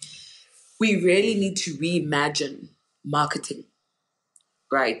within. We really need to reimagine marketing,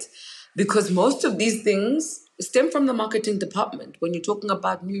 right? Because most of these things stem from the marketing department. When you're talking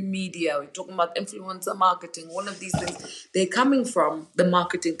about new media, we're talking about influencer marketing, all of these things, they're coming from the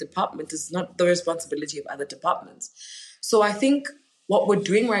marketing department. It's not the responsibility of other departments. So I think what we're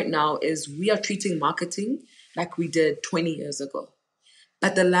doing right now is we are treating marketing like we did 20 years ago.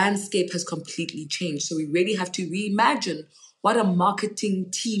 But the landscape has completely changed. So we really have to reimagine what a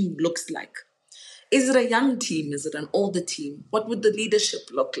marketing team looks like. Is it a young team? Is it an older team? What would the leadership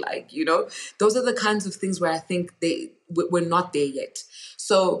look like? Those are the kinds of things where I think we're not there yet.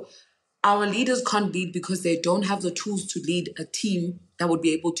 So our leaders can't lead because they don't have the tools to lead a team that would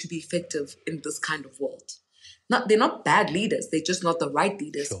be able to be effective in this kind of world. They're not bad leaders. They're just not the right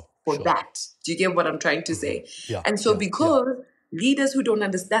leaders for that. Do you get what I'm trying to say? Yeah. And so because leaders who don't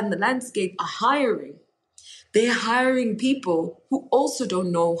understand the landscape are hiring, they're hiring people who also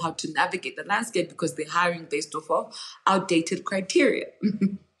don't know how to navigate the landscape because they're hiring based off of outdated criteria.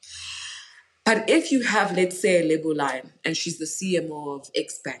 But if you have, let's say, a Lebo Lion and she's the CMO of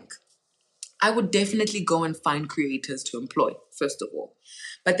X Bank, I would definitely go and find creators to employ, first of all.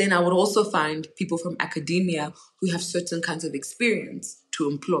 But then I would also find people from academia who have certain kinds of experience to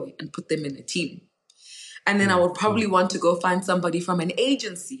employ and put them in a team. And then I would probably want to go find somebody from an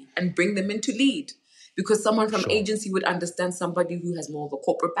agency and bring them in to lead. Because someone from agency would understand somebody who has more of a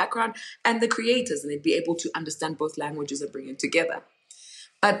corporate background and the creators, and they'd be able to understand both languages and bring it together.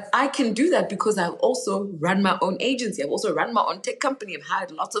 But I can do that because I've also run my own agency. I've also run my own tech company. I've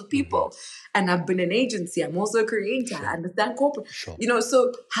hired lots of people and I've been an agency. I'm also a creator. I understand corporate.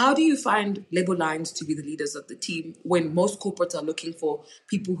 So how do you find Lebo Lions to be the leaders of the team when most corporates are looking for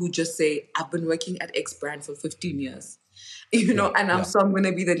people who just say, I've been working at X brand for 15 years? So I'm going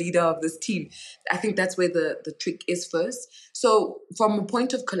to be the leader of this team. I think that's where the trick is first. So from a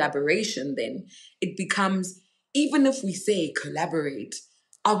point of collaboration, then it becomes, even if we say collaborate,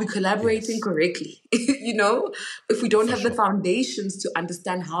 are we collaborating correctly? If we don't have the foundations to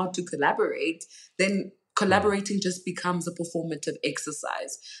understand how to collaborate, then collaborating just becomes a performative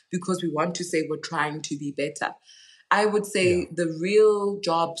exercise because we want to say we're trying to be better. I would say the real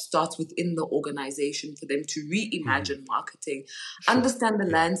job starts within the organization for them to reimagine marketing, understand the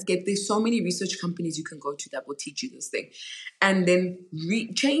landscape. There's so many research companies you can go to that will teach you this thing. And then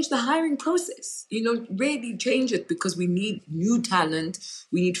change the hiring process, really change it because we need new talent,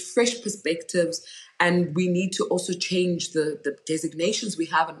 we need fresh perspectives, and we need to also change the designations we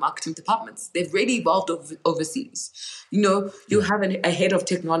have in marketing departments. They've really evolved overseas. You have a head of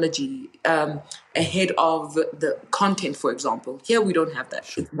technology, a head of the content, for example. Here we don't have that.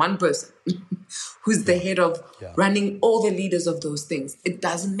 It's one person who's the head of running all the leaders of those things. It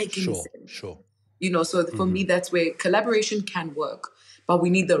doesn't make any sense. So for me, that's where collaboration can work, but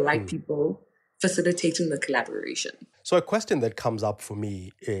we need the right people facilitating the collaboration. So a question that comes up for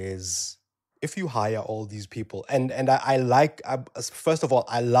me is, if you hire all these people, and I like, first of all,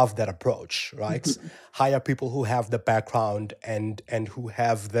 I love that approach, right? Hire people who have the background and who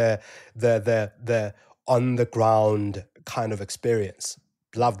have the on the ground kind of experience.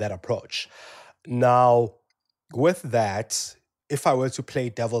 Love that approach. Now, with that, if I were to play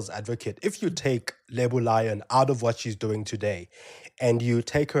devil's advocate, if you take Lebo Lion out of what she's doing today and you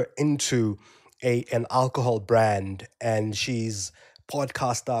take her into an alcohol brand, and she's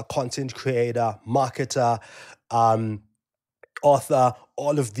podcaster, content creator, marketer, author,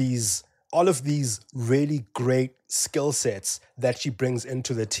 all of these really great skill sets that she brings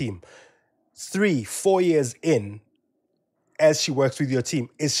into the team. 3-4 years in, as she works with your team,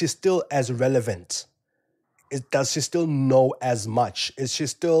 is she still as relevant? Does she still know as much? Is she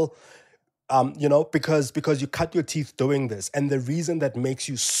still, because you cut your teeth doing this. And the reason that makes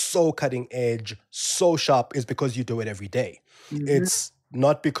you so cutting edge, so sharp, is because you do it every day. It's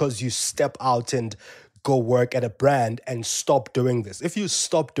not because you step out and go work at a brand and stop doing this. If you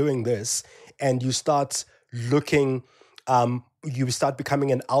stop doing this and you start looking, you start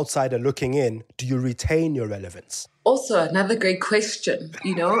becoming an outsider looking in, do you retain your relevance? Also, another great question,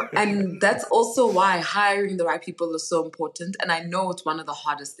 and that's also why hiring the right people is so important. And I know it's one of the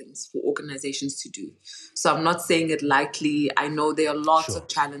hardest things for organizations to do. So I'm not saying it lightly. I know there are lots of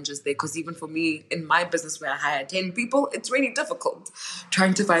challenges there, because even for me in my business where I hire 10 people, it's really difficult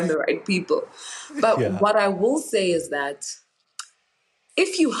trying to find the right people. But what I will say is that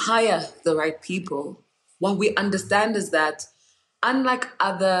if you hire the right people, what we understand is that unlike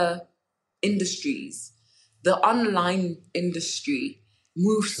other industries, the online industry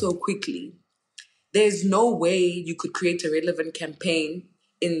moves so quickly. There's no way you could create a relevant campaign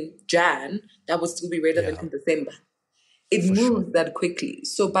in Jan that would still be relevant in December. It moves that quickly.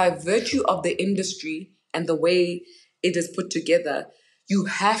 So by virtue of the industry and the way it is put together, you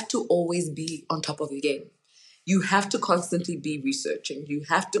have to always be on top of your game. You have to constantly be researching. You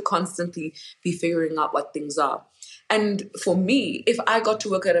have to constantly be figuring out what things are. And for me, if I got to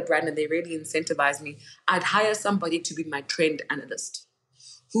work at a brand and they really incentivize me, I'd hire somebody to be my trend analyst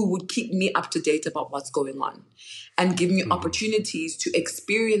who would keep me up to date about what's going on and give me opportunities to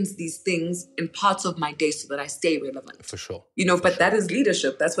experience these things in parts of my day so that I stay relevant. For sure. But that is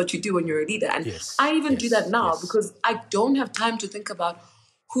leadership. That's what you do when you're a leader. And I even do that now because I don't have time to think about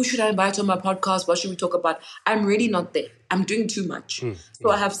who should I invite on my podcast? What should we talk about? I'm really not there. I'm doing too much. So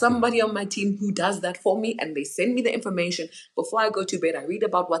I have somebody on my team who does that for me, and they send me the information. Before I go to bed, I read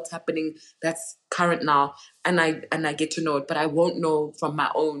about what's happening that's current now, and I get to know it. But I won't know from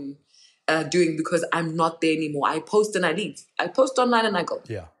my own doing because I'm not there anymore. I post and I leave. I post online and I go.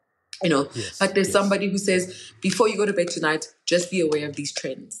 But there's somebody who says, before you go to bed tonight, just be aware of these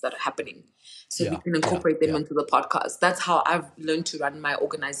trends that are happening. So we can incorporate them into the podcast. That's how I've learned to run my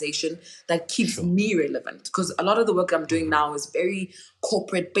organization. That keeps me relevant. Because a lot of the work I'm doing now is very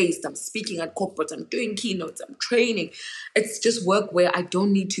corporate based. I'm speaking at corporates. I'm doing keynotes. I'm training. It's just work where I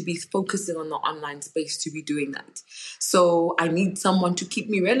don't need to be focusing on the online space to be doing that. So I need someone to keep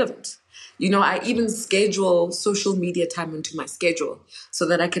me relevant. I even schedule social media time into my schedule so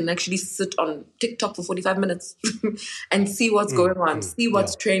that I can actually sit on TikTok for 45 minutes and see what's going on, see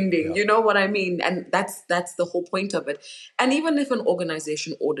what's trending. You know what I mean? And that's the whole point of it. And even if an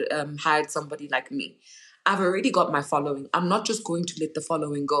organization hired somebody like me, I've already got my following. I'm not just going to let the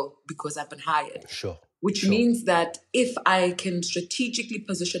following go because I've been hired. Which means that if I can strategically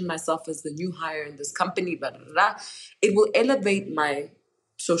position myself as the new hire in this company, it will elevate my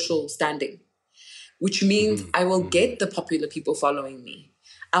social standing, which means I will get the popular people following me.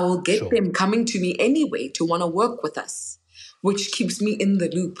 I will get them coming to me anyway to want to work with us, which keeps me in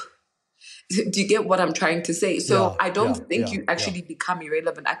the loop. Do you get what I'm trying to say? So I don't think you actually become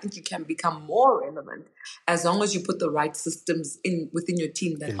irrelevant. I think you can become more relevant as long as you put the right systems within your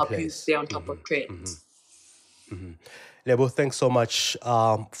team that help you stay on top of trends. Lebo, thanks so much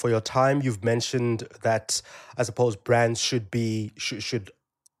for your time. You've mentioned that I suppose brands should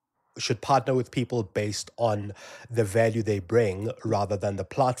partner with people based on the value they bring rather than the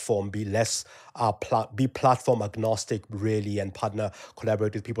platform. Be less be platform agnostic really, and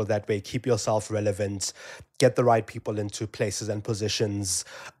collaborate with people that way. Keep yourself relevant, get the right people into places and positions,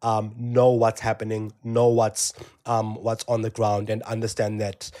 know what's happening, know what's on the ground, and understand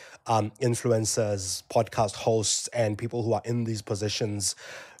that influencers, podcast hosts, and people who are in these positions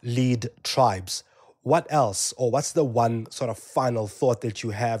lead tribes. What else, or what's the one sort of final thought that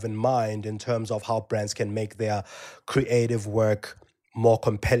you have in mind in terms of how brands can make their creative work more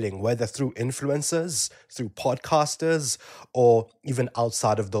compelling, whether through influencers, through podcasters, or even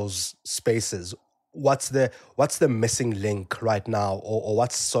outside of those spaces? What's the missing link right now, or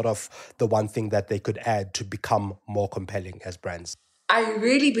what's sort of the one thing that they could add to become more compelling as brands? I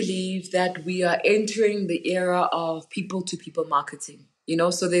really believe that we are entering the era of people-to-people marketing.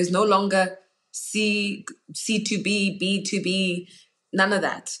 So there's no longer C2B, B2B, none of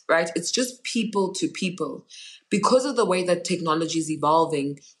that, right? It's just people to people. Because of the way that technology is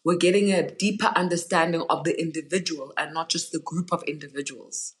evolving, we're getting a deeper understanding of the individual and not just the group of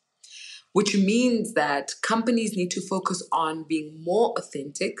individuals, which means that companies need to focus on being more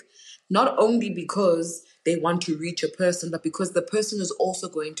authentic, not only because they want to reach a person, but because the person is also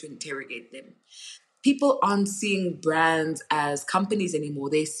going to interrogate them. People aren't seeing brands as companies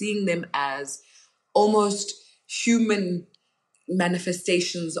anymore. They're seeing them as almost human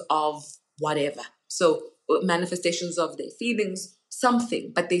manifestations of whatever. So manifestations of their feelings,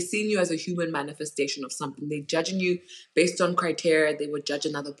 something, but they're seeing you as a human manifestation of something. They're judging you based on criteria they would judge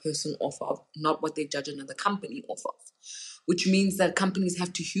another person off of, not what they judge another company off of. Which means that companies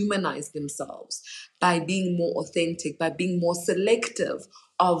have to humanize themselves by being more authentic, by being more selective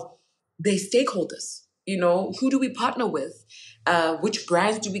of their stakeholders. Who do we partner with? Which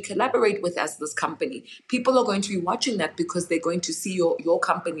brands do we collaborate with as this company? People are going to be watching that because they're going to see your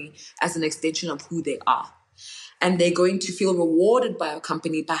company as an extension of who they are. And they're going to feel rewarded by a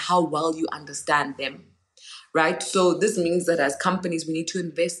company by how well you understand them. Right? So this means that as companies, we need to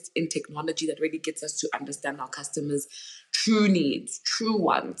invest in technology that really gets us to understand our customers' true needs, true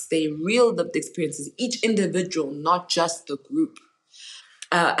wants, their real lived experiences, each individual, not just the group.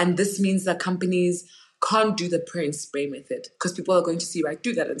 And this means that companies can't do the pray and spray method because people are going to see right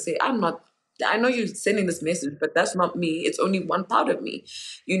through that and say, I know you're sending this message, but that's not me. It's only one part of me.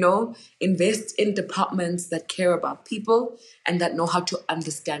 Invest in departments that care about people and that know how to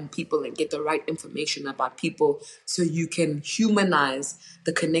understand people and get the right information about people so you can humanize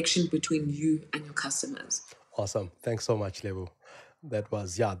the connection between you and your customers. Awesome. Thanks so much, Lebo. That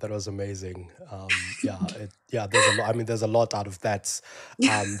was amazing. There's a lot out of that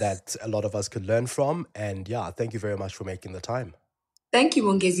that a lot of us could learn from. And thank you very much for making the time. Thank you,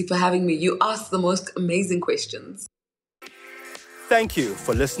 Mongezi, for having me. You asked the most amazing questions. Thank you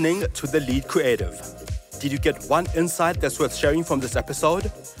for listening to The Lead Creative. Did you get one insight that's worth sharing from this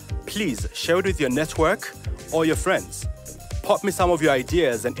episode? Please share it with your network or your friends. Pop me some of your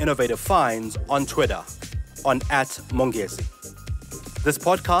ideas and innovative finds on Twitter on @Mongezi. This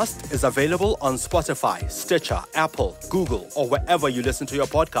podcast is available on Spotify, Stitcher, Apple, Google, or wherever you listen to your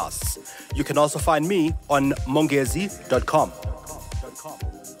podcasts. You can also find me on mongezi.com.